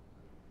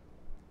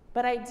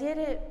 But I did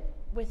it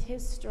with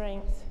his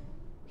strength.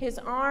 His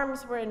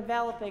arms were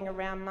enveloping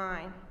around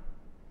mine.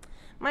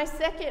 My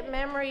second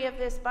memory of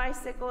this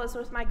bicycle is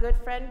with my good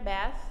friend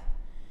Beth.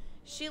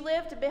 She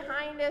lived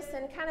behind us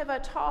in kind of a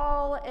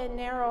tall and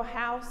narrow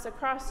house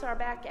across our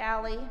back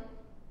alley.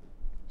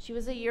 She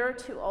was a year or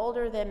two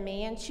older than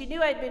me, and she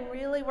knew I'd been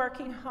really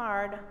working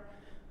hard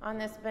on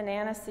this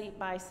banana seat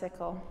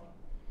bicycle.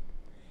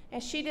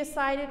 And she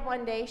decided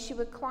one day she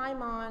would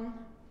climb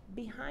on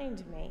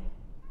behind me.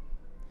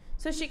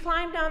 So she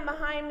climbed on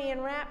behind me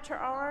and wrapped her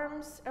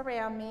arms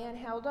around me and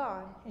held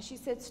on. And she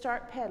said,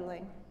 "Start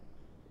pedaling."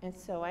 And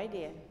so I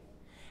did.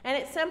 And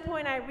at some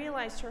point I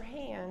realized her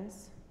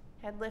hands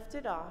had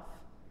lifted off,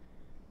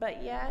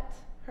 but yet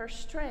her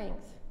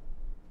strength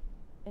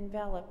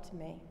enveloped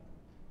me.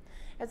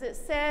 As it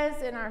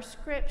says in our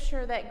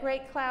scripture, that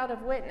great cloud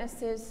of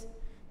witnesses,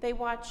 they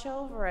watch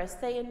over us.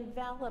 They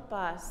envelop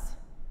us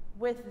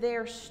with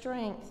their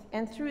strength.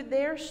 And through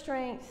their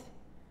strength,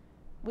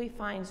 we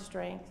find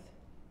strength.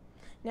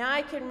 Now,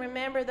 I can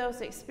remember those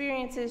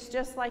experiences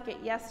just like it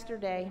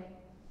yesterday.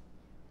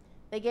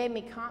 They gave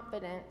me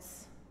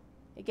confidence.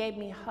 It gave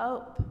me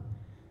hope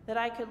that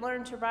I could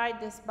learn to ride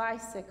this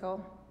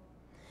bicycle.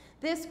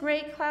 This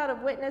great cloud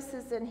of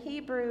witnesses in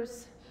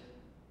Hebrews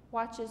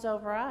watches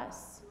over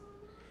us.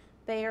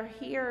 They are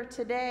here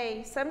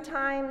today.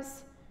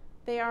 Sometimes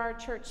they are our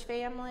church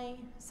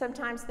family.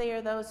 Sometimes they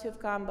are those who've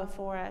gone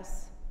before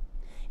us.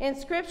 In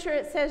Scripture,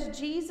 it says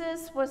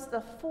Jesus was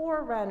the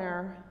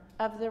forerunner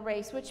of the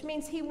race, which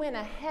means he went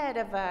ahead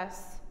of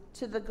us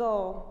to the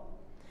goal.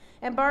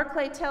 And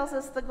Barclay tells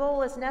us the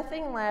goal is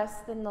nothing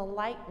less than the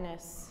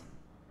likeness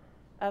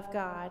of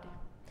God.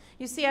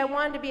 You see, I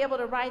wanted to be able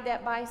to ride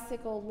that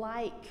bicycle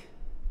like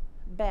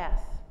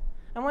Beth.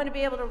 I wanted to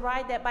be able to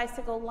ride that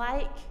bicycle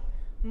like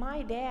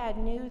my dad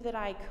knew that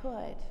I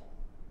could.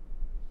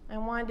 I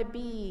wanted to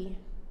be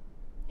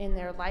in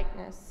their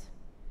likeness.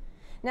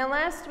 Now,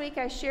 last week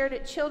I shared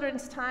at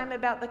children's time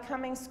about the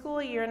coming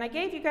school year, and I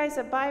gave you guys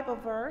a Bible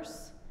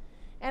verse,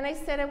 and I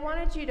said I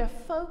wanted you to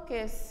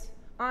focus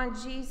on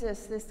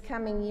Jesus this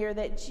coming year,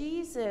 that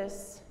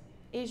Jesus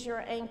is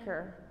your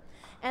anchor.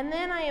 And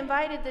then I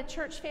invited the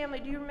church family.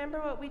 Do you remember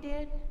what we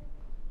did?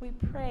 We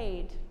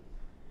prayed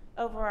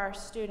over our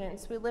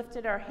students. We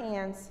lifted our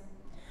hands.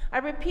 I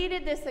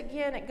repeated this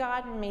again at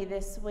God and Me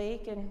this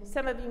week, and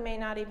some of you may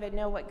not even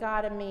know what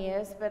God and Me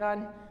is, but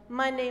on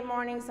Monday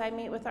mornings I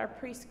meet with our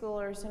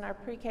preschoolers and our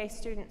pre-K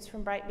students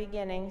from Bright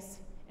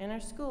Beginnings and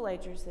our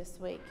school-agers this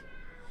week.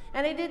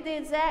 And I did the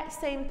exact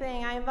same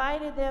thing. I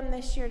invited them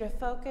this year to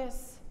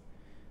focus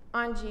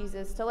on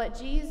Jesus, to let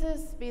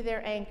Jesus be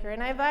their anchor.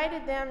 And I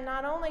invited them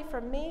not only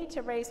for me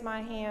to raise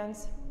my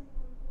hands,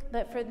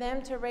 but for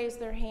them to raise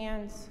their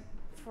hands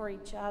for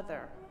each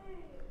other,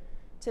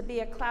 to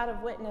be a cloud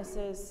of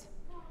witnesses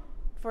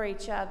for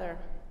each other.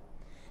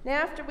 Now,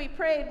 after we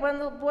prayed, one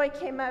little boy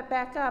came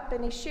back up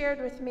and he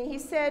shared with me. He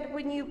said,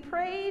 "When you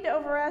prayed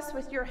over us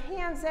with your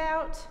hands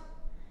out,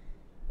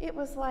 it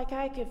was like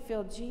I could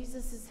feel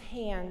Jesus'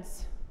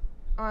 hands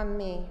on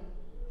me."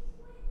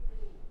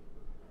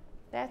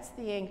 That's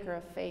the anchor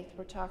of faith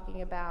we're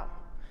talking about.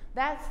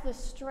 That's the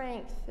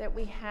strength that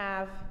we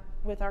have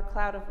with our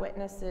cloud of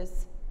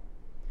witnesses.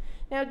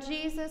 Now,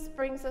 Jesus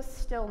brings us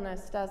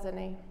stillness, doesn't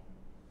he?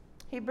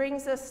 He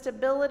brings us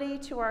stability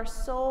to our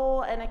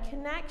soul and a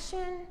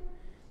connection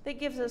that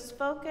gives us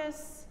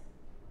focus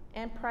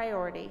and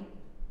priority.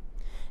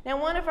 Now,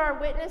 one of our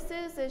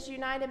witnesses as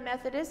United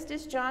Methodist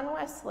is John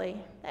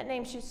Wesley. That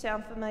name should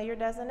sound familiar,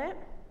 doesn't it?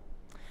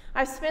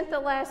 I've spent the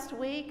last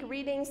week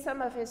reading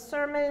some of his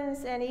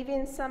sermons and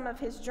even some of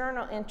his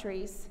journal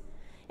entries.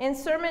 In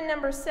sermon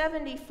number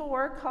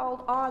 74,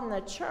 called On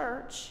the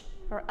Church,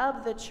 or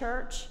Of the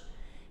Church,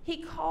 he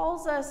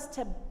calls us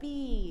to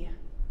be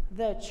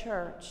the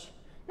church.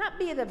 Not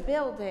be the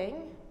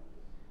building,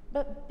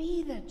 but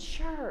be the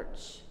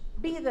church.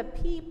 Be the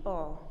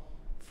people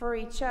for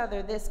each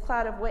other, this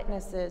cloud of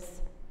witnesses.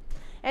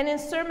 And in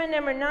sermon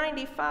number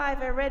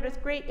 95, I read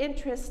with great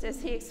interest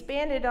as he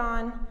expanded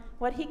on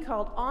what he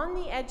called On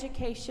the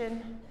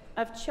Education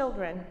of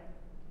Children.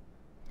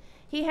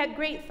 He had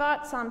great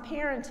thoughts on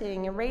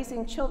parenting and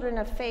raising children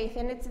of faith,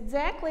 and it's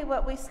exactly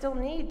what we still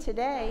need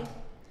today.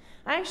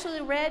 I actually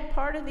read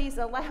part of these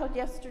aloud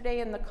yesterday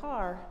in the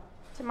car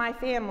to my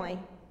family.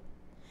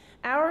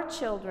 Our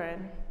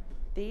children,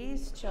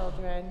 these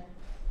children,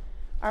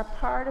 are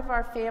part of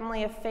our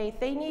family of faith.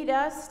 They need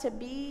us to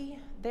be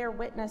their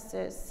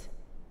witnesses.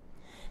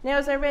 Now,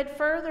 as I read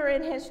further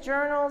in his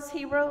journals,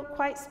 he wrote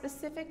quite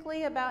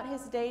specifically about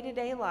his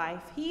day-to-day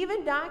life. He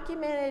even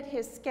documented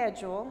his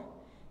schedule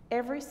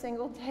every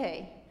single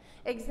day,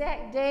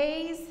 exact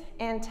days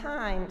and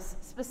times,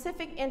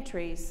 specific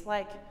entries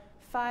like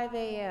 5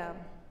 a.m.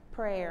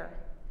 prayer,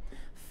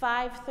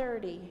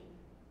 5:30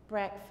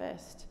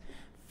 breakfast,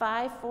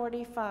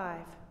 5:45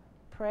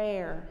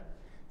 prayer,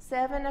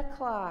 7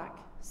 o'clock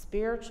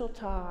spiritual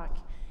talk,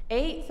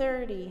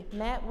 8:30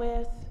 met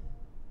with,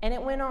 and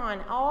it went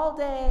on all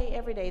day,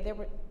 every day. There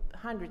were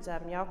hundreds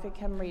of them. Y'all could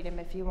come read them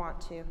if you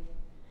want to.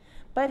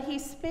 But he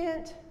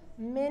spent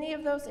many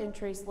of those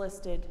entries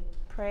listed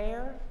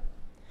prayer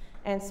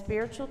and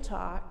spiritual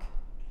talk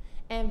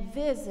and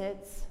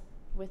visits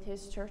with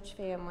his church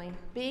family,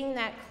 being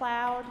that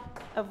cloud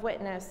of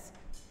witness.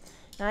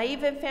 And I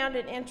even found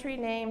an entry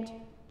named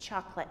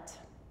Chocolate.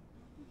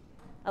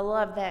 I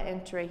love that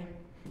entry.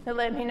 It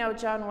let me know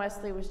John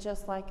Wesley was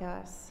just like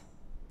us.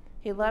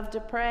 He loved to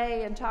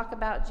pray and talk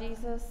about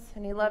Jesus,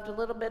 and he loved a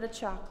little bit of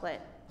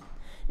chocolate.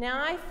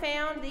 Now, I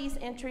found these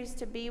entries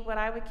to be what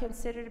I would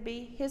consider to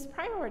be his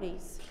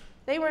priorities.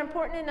 They were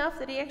important enough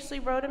that he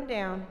actually wrote them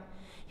down.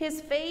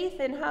 His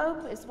faith and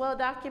hope is well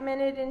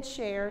documented and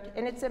shared,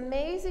 and it's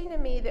amazing to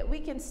me that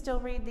we can still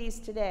read these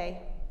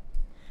today.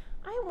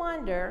 I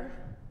wonder,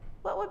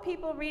 what would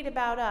people read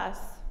about us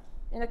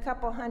in a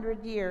couple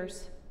hundred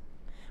years?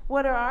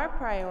 What are our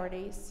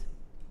priorities?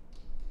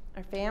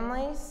 Our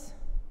families?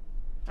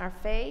 Our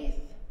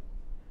faith?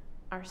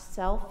 Our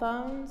cell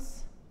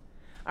phones?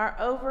 Our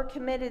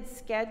overcommitted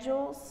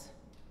schedules?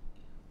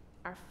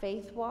 Our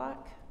faith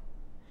walk?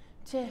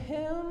 To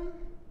whom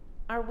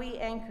are we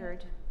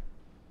anchored?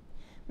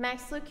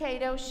 Max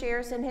Lucado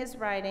shares in his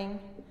writing,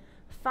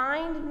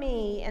 "Find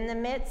me in the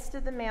midst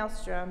of the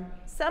maelstrom.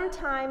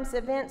 Sometimes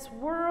events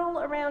whirl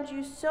around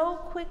you so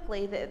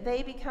quickly that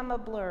they become a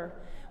blur.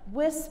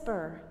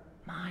 Whisper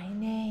my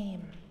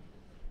name,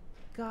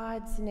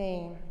 God's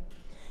name,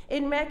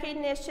 in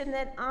recognition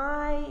that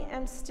I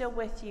am still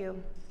with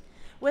you.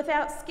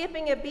 Without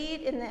skipping a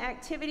beat in the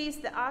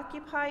activities that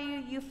occupy you,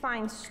 you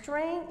find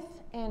strength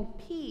and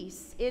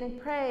peace in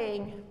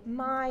praying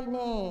my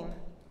name.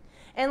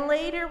 And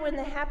later, when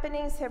the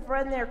happenings have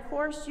run their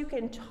course, you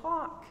can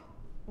talk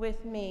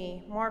with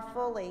me more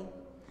fully.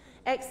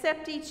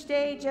 Accept each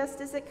day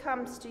just as it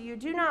comes to you.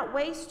 Do not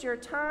waste your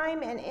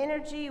time and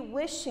energy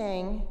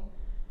wishing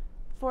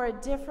for a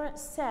different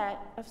set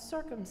of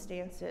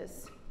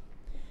circumstances.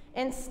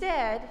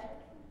 Instead,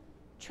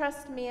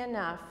 trust me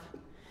enough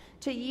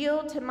to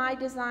yield to my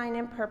design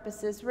and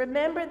purposes.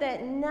 Remember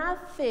that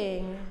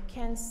nothing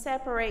can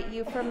separate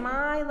you from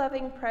my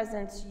loving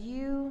presence.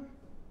 You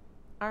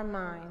are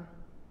mine."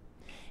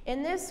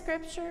 In this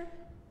scripture,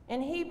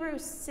 in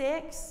Hebrews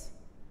 6,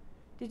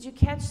 did you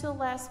catch the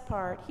last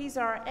part? He's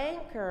our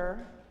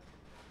anchor,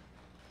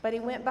 but he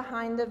went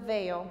behind the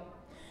veil.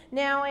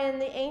 Now, in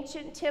the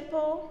ancient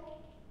temple,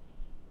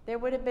 there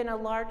would have been a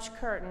large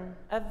curtain,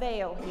 a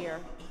veil here.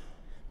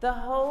 The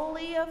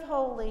Holy of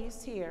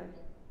Holies here.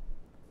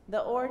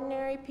 The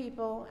ordinary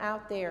people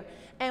out there.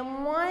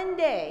 And one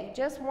day,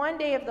 just one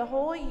day of the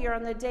whole year,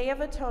 on the Day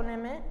of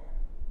Atonement,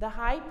 the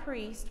high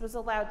priest was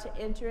allowed to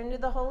enter into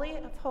the Holy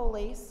of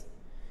Holies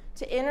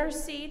to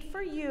intercede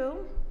for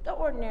you, the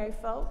ordinary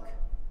folk,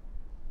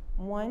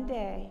 one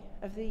day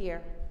of the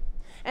year.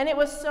 And it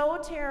was so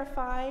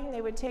terrifying,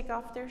 they would take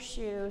off their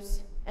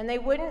shoes, and they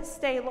wouldn't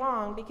stay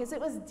long because it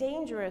was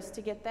dangerous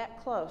to get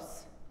that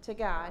close to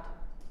God.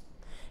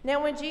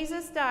 Now, when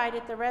Jesus died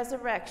at the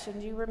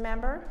resurrection, do you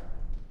remember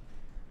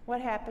what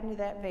happened to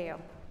that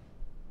veil?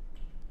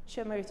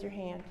 Show me with your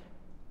hand.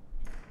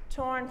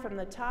 Torn from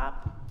the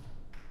top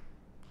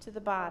to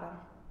the bottom.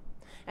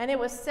 And it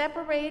was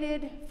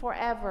separated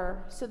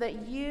forever so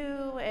that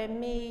you and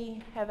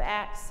me have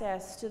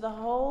access to the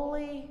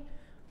Holy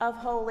of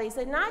Holies.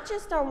 And not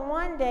just on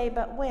one day,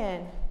 but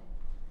when?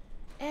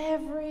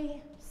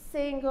 Every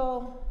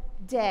single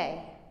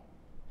day.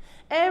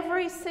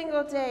 Every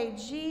single day,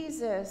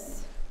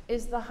 Jesus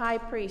is the high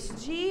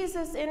priest.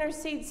 Jesus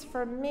intercedes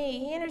for me.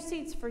 He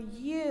intercedes for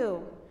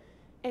you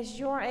as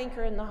your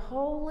anchor in the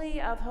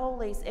Holy of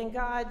Holies, in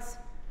God's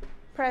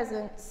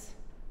presence.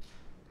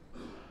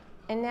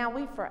 And now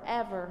we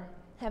forever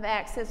have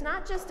access,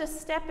 not just to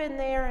step in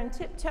there and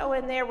tiptoe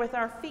in there with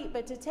our feet,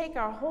 but to take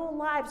our whole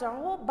lives, our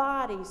whole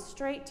bodies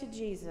straight to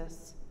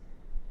Jesus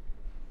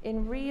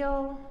in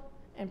real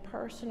and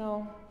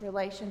personal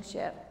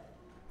relationship.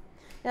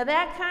 Now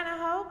that kind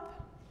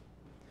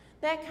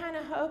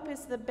of hope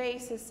is the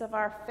basis of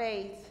our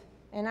faith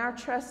and our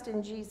trust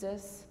in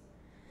Jesus.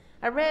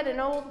 I read an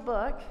old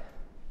book,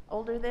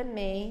 older than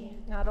me,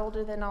 not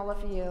older than all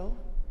of you.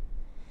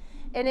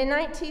 And in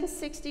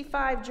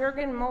 1965,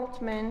 Jürgen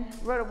Moltmann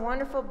wrote a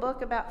wonderful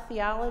book about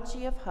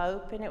theology of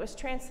hope, and it was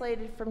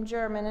translated from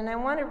German. And I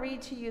want to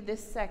read to you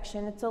this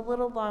section. It's a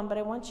little long, but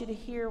I want you to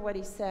hear what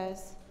he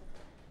says.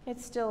 It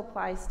still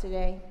applies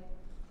today.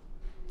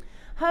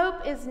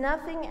 Hope is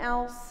nothing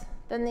else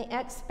than the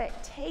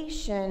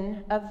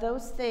expectation of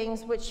those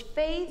things which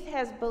faith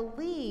has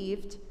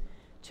believed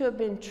to have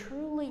been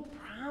truly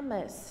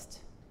promised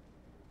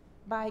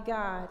by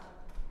God.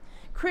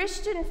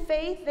 Christian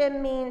faith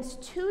then means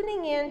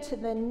tuning into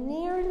the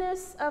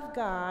nearness of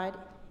God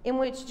in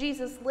which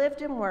Jesus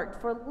lived and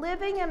worked. For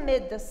living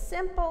amid the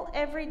simple,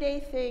 everyday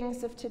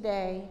things of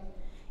today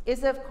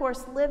is, of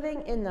course,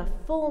 living in the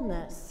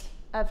fullness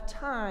of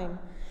time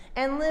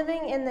and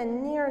living in the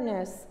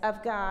nearness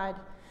of God.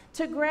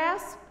 To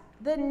grasp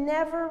the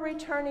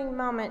never-returning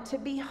moment, to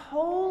be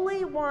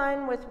wholly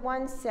one with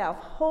oneself,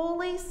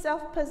 wholly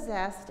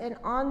self-possessed and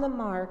on the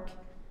mark,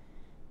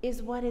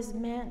 is what is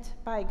meant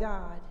by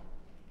God.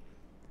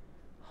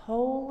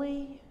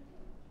 Wholly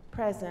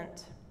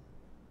present,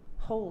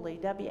 holy,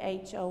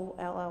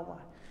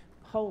 W-H-O-L-L-Y,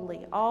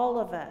 holy, all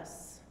of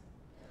us,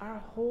 our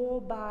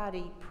whole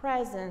body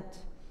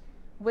present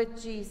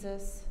with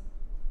Jesus.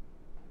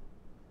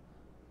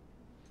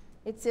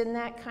 It's in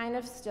that kind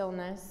of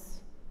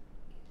stillness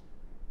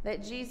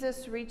that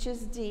Jesus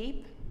reaches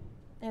deep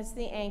as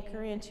the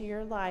anchor into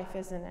your life,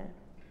 isn't it?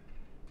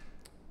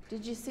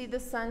 Did you see the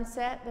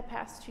sunset the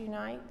past 2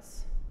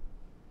 nights?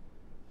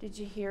 Did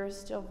you hear a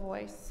still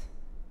voice?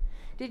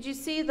 Did you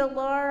see the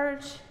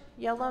large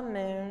yellow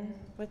moon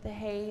with the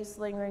haze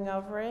lingering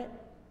over it?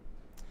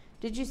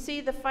 Did you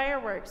see the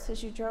fireworks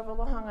as you drove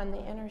along on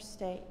the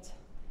interstate?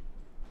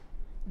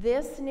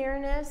 This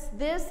nearness,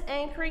 this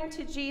anchoring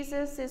to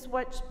Jesus is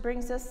what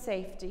brings us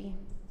safety.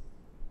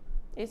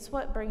 It's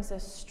what brings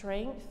us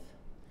strength.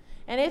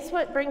 And it's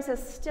what brings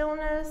us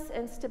stillness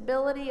and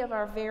stability of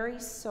our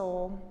very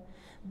soul.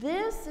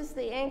 This is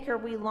the anchor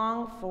we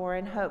long for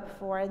and hope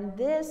for, and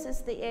this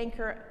is the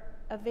anchor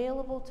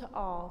available to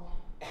all.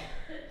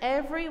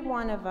 Every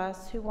one of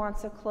us who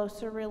wants a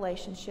closer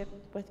relationship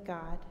with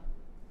God.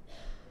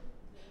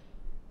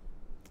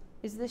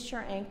 Is this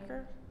your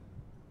anchor?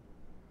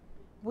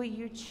 Will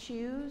you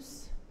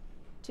choose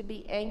to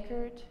be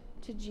anchored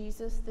to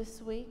Jesus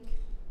this week,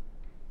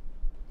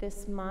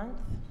 this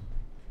month,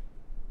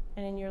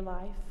 and in your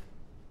life?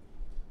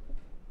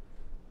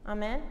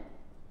 Amen?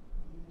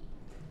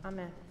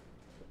 Amen.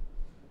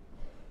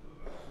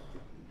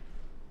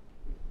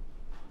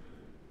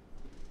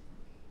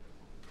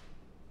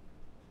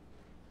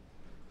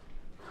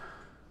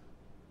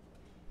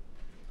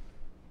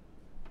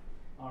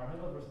 Our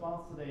hymn of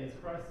response today is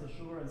Christ the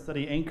sure and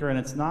steady anchor, and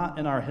it's not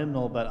in our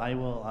hymnal, but I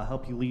will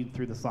help you lead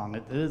through the song.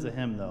 It is a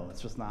hymn, though.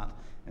 It's just not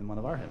in one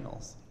of our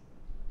hymnals.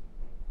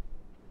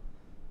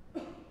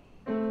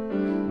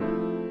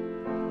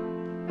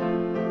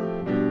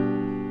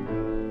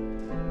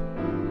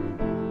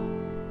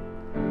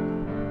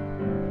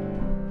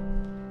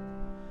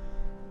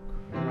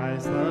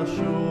 Christ the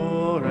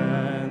sure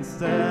and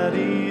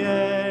steady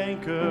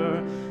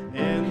anchor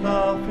in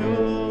the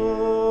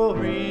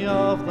fury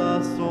of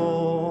the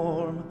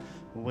storm,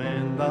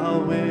 when the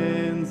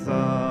winds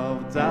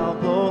of doubt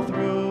blow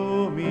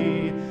through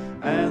me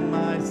and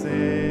my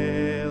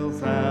sails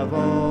have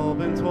all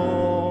been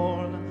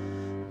torn,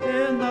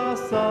 in the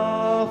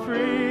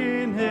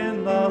suffering,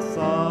 in the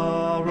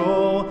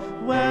sorrow,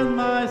 when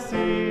my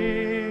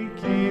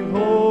sinking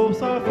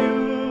hopes are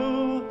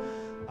few,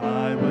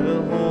 I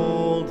will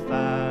hold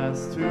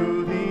fast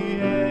to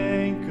the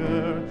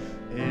anchor,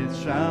 it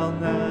shall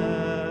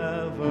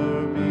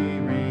never be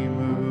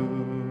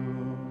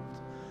removed.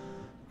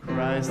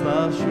 Christ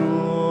the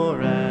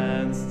sure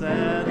and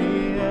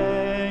steady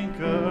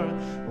anchor,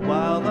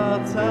 while the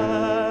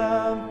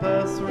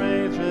tempest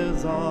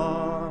rages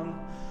on,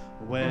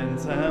 when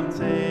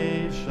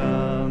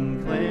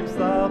temptation claims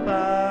the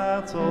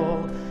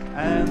battle,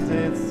 and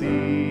it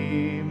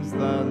seems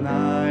the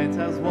night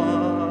has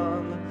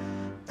won,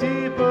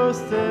 deeper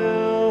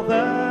still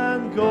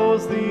then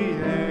goes the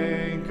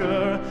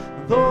anchor,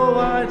 though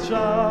I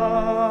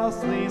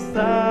justly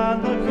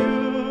stand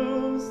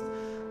accused,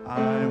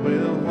 I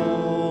will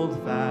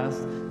hold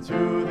fast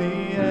to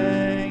the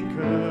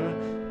anchor,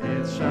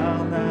 it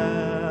shall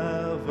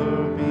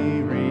never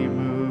be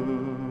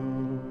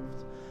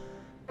removed.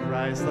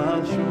 Christ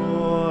the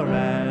sure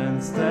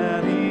and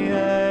steady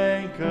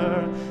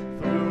anchor,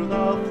 through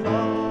the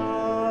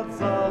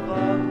floods of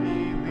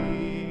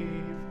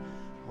unbelief,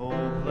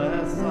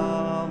 hopeless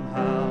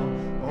somehow,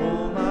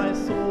 oh my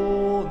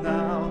soul,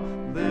 now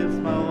lift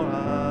my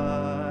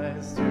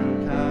eyes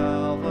to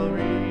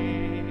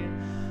Calvary.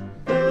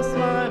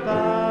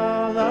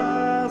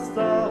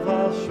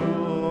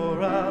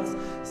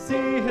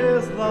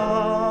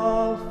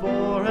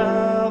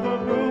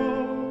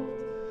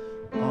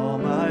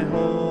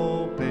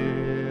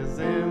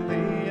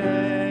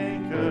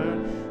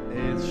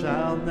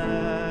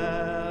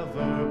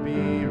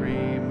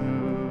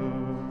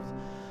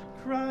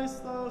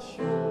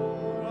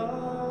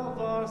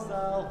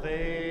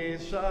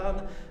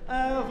 salvation,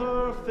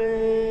 ever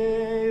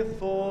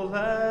faithful,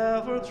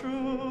 ever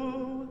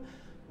true.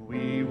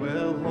 We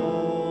will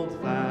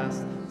hold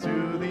fast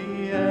to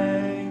the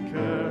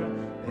anchor,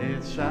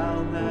 it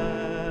shall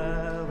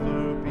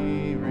never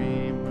be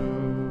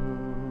removed.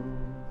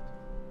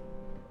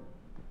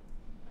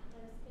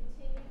 Let us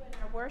continue in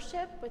our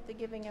worship with the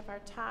giving of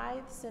our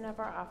tithes and of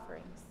our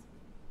offerings.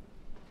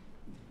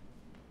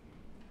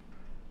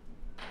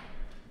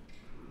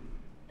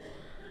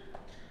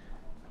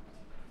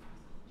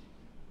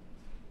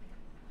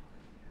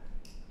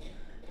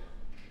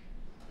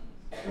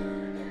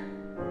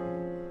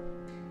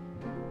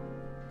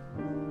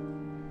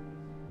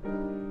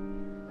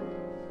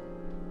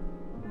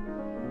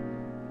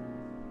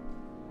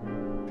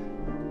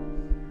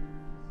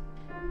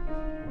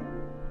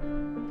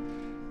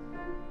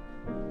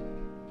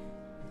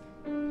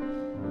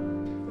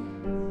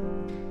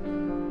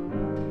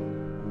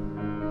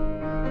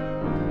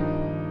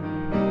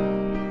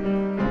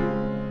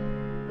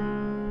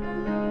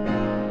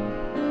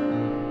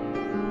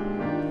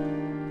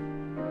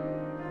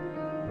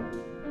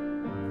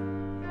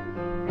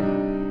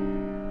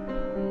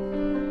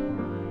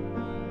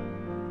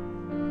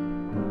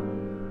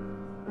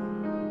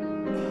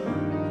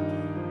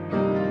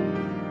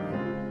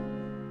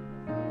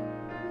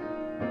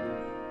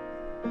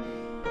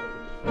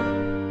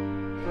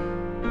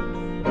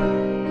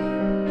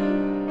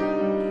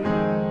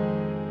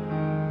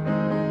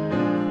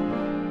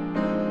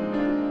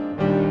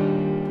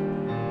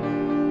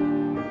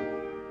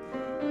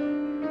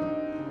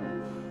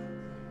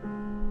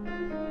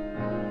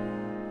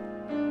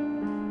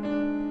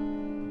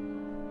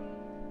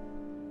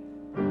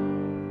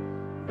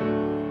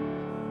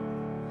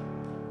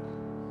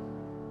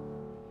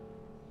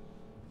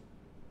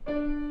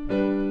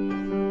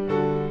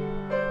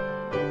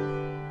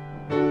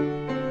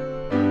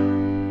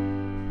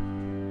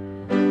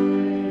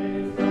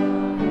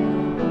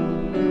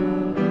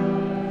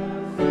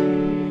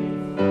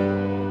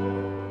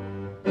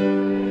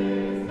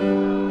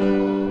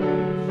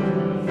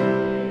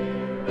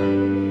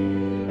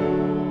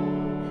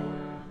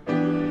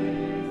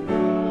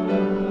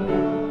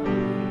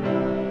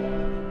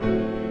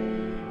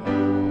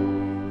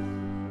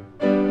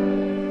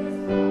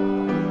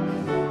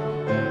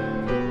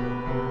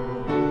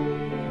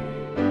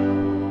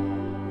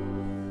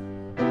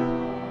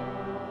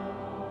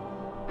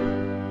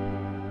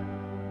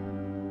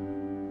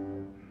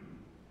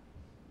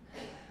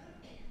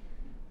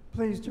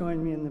 Please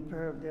join me in the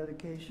prayer of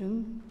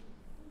dedication.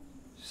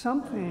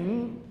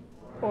 Something,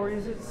 or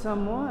is it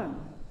someone,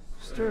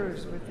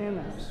 stirs within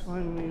us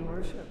when we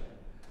worship.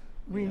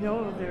 We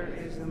know there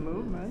is a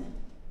movement,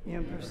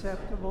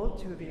 imperceptible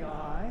to the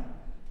eye,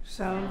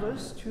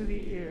 soundless to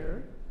the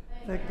ear,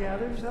 that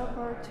gathers up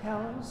our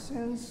talents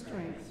and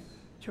strength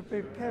to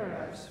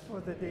prepare us for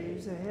the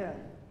days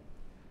ahead.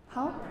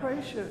 How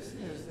precious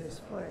is this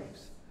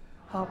place!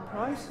 How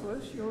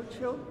priceless your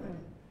children!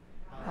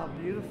 How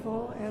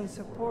beautiful and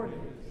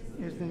supportive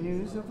is the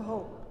news of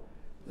hope,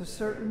 the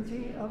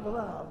certainty of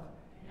love,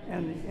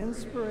 and the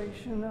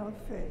inspiration of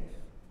faith.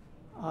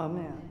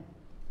 Amen.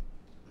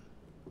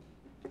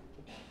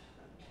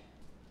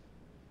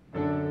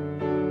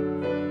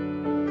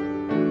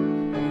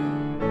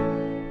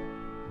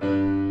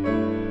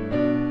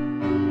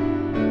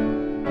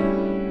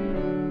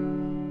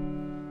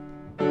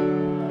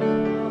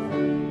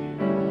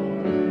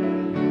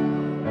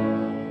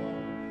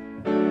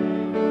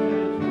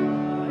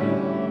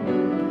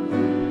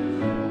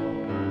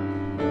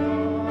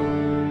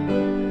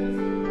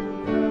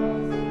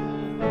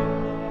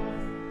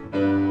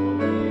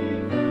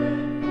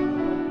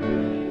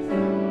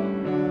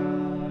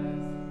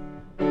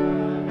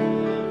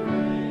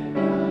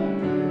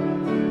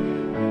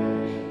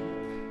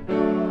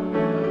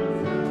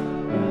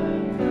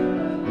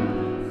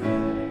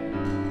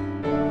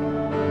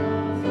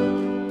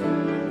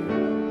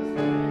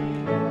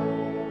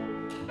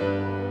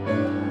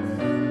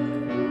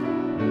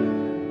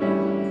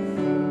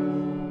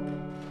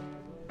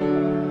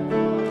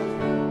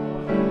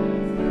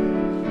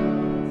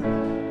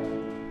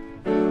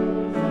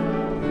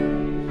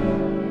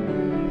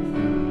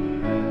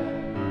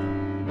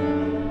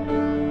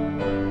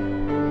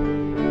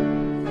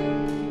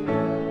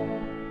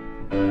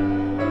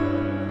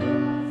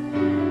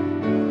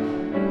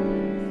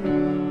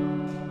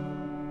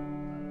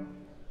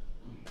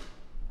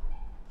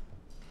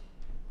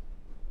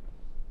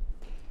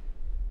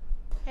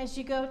 As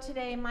you go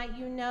today, might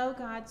you know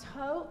God's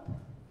hope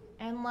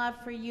and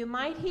love for you.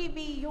 Might he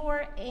be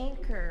your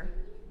anchor,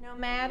 no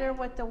matter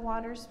what the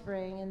waters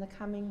bring in the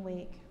coming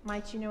week.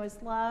 Might you know his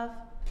love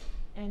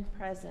and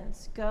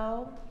presence.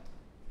 Go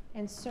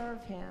and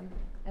serve him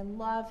and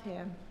love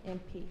him in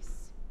peace.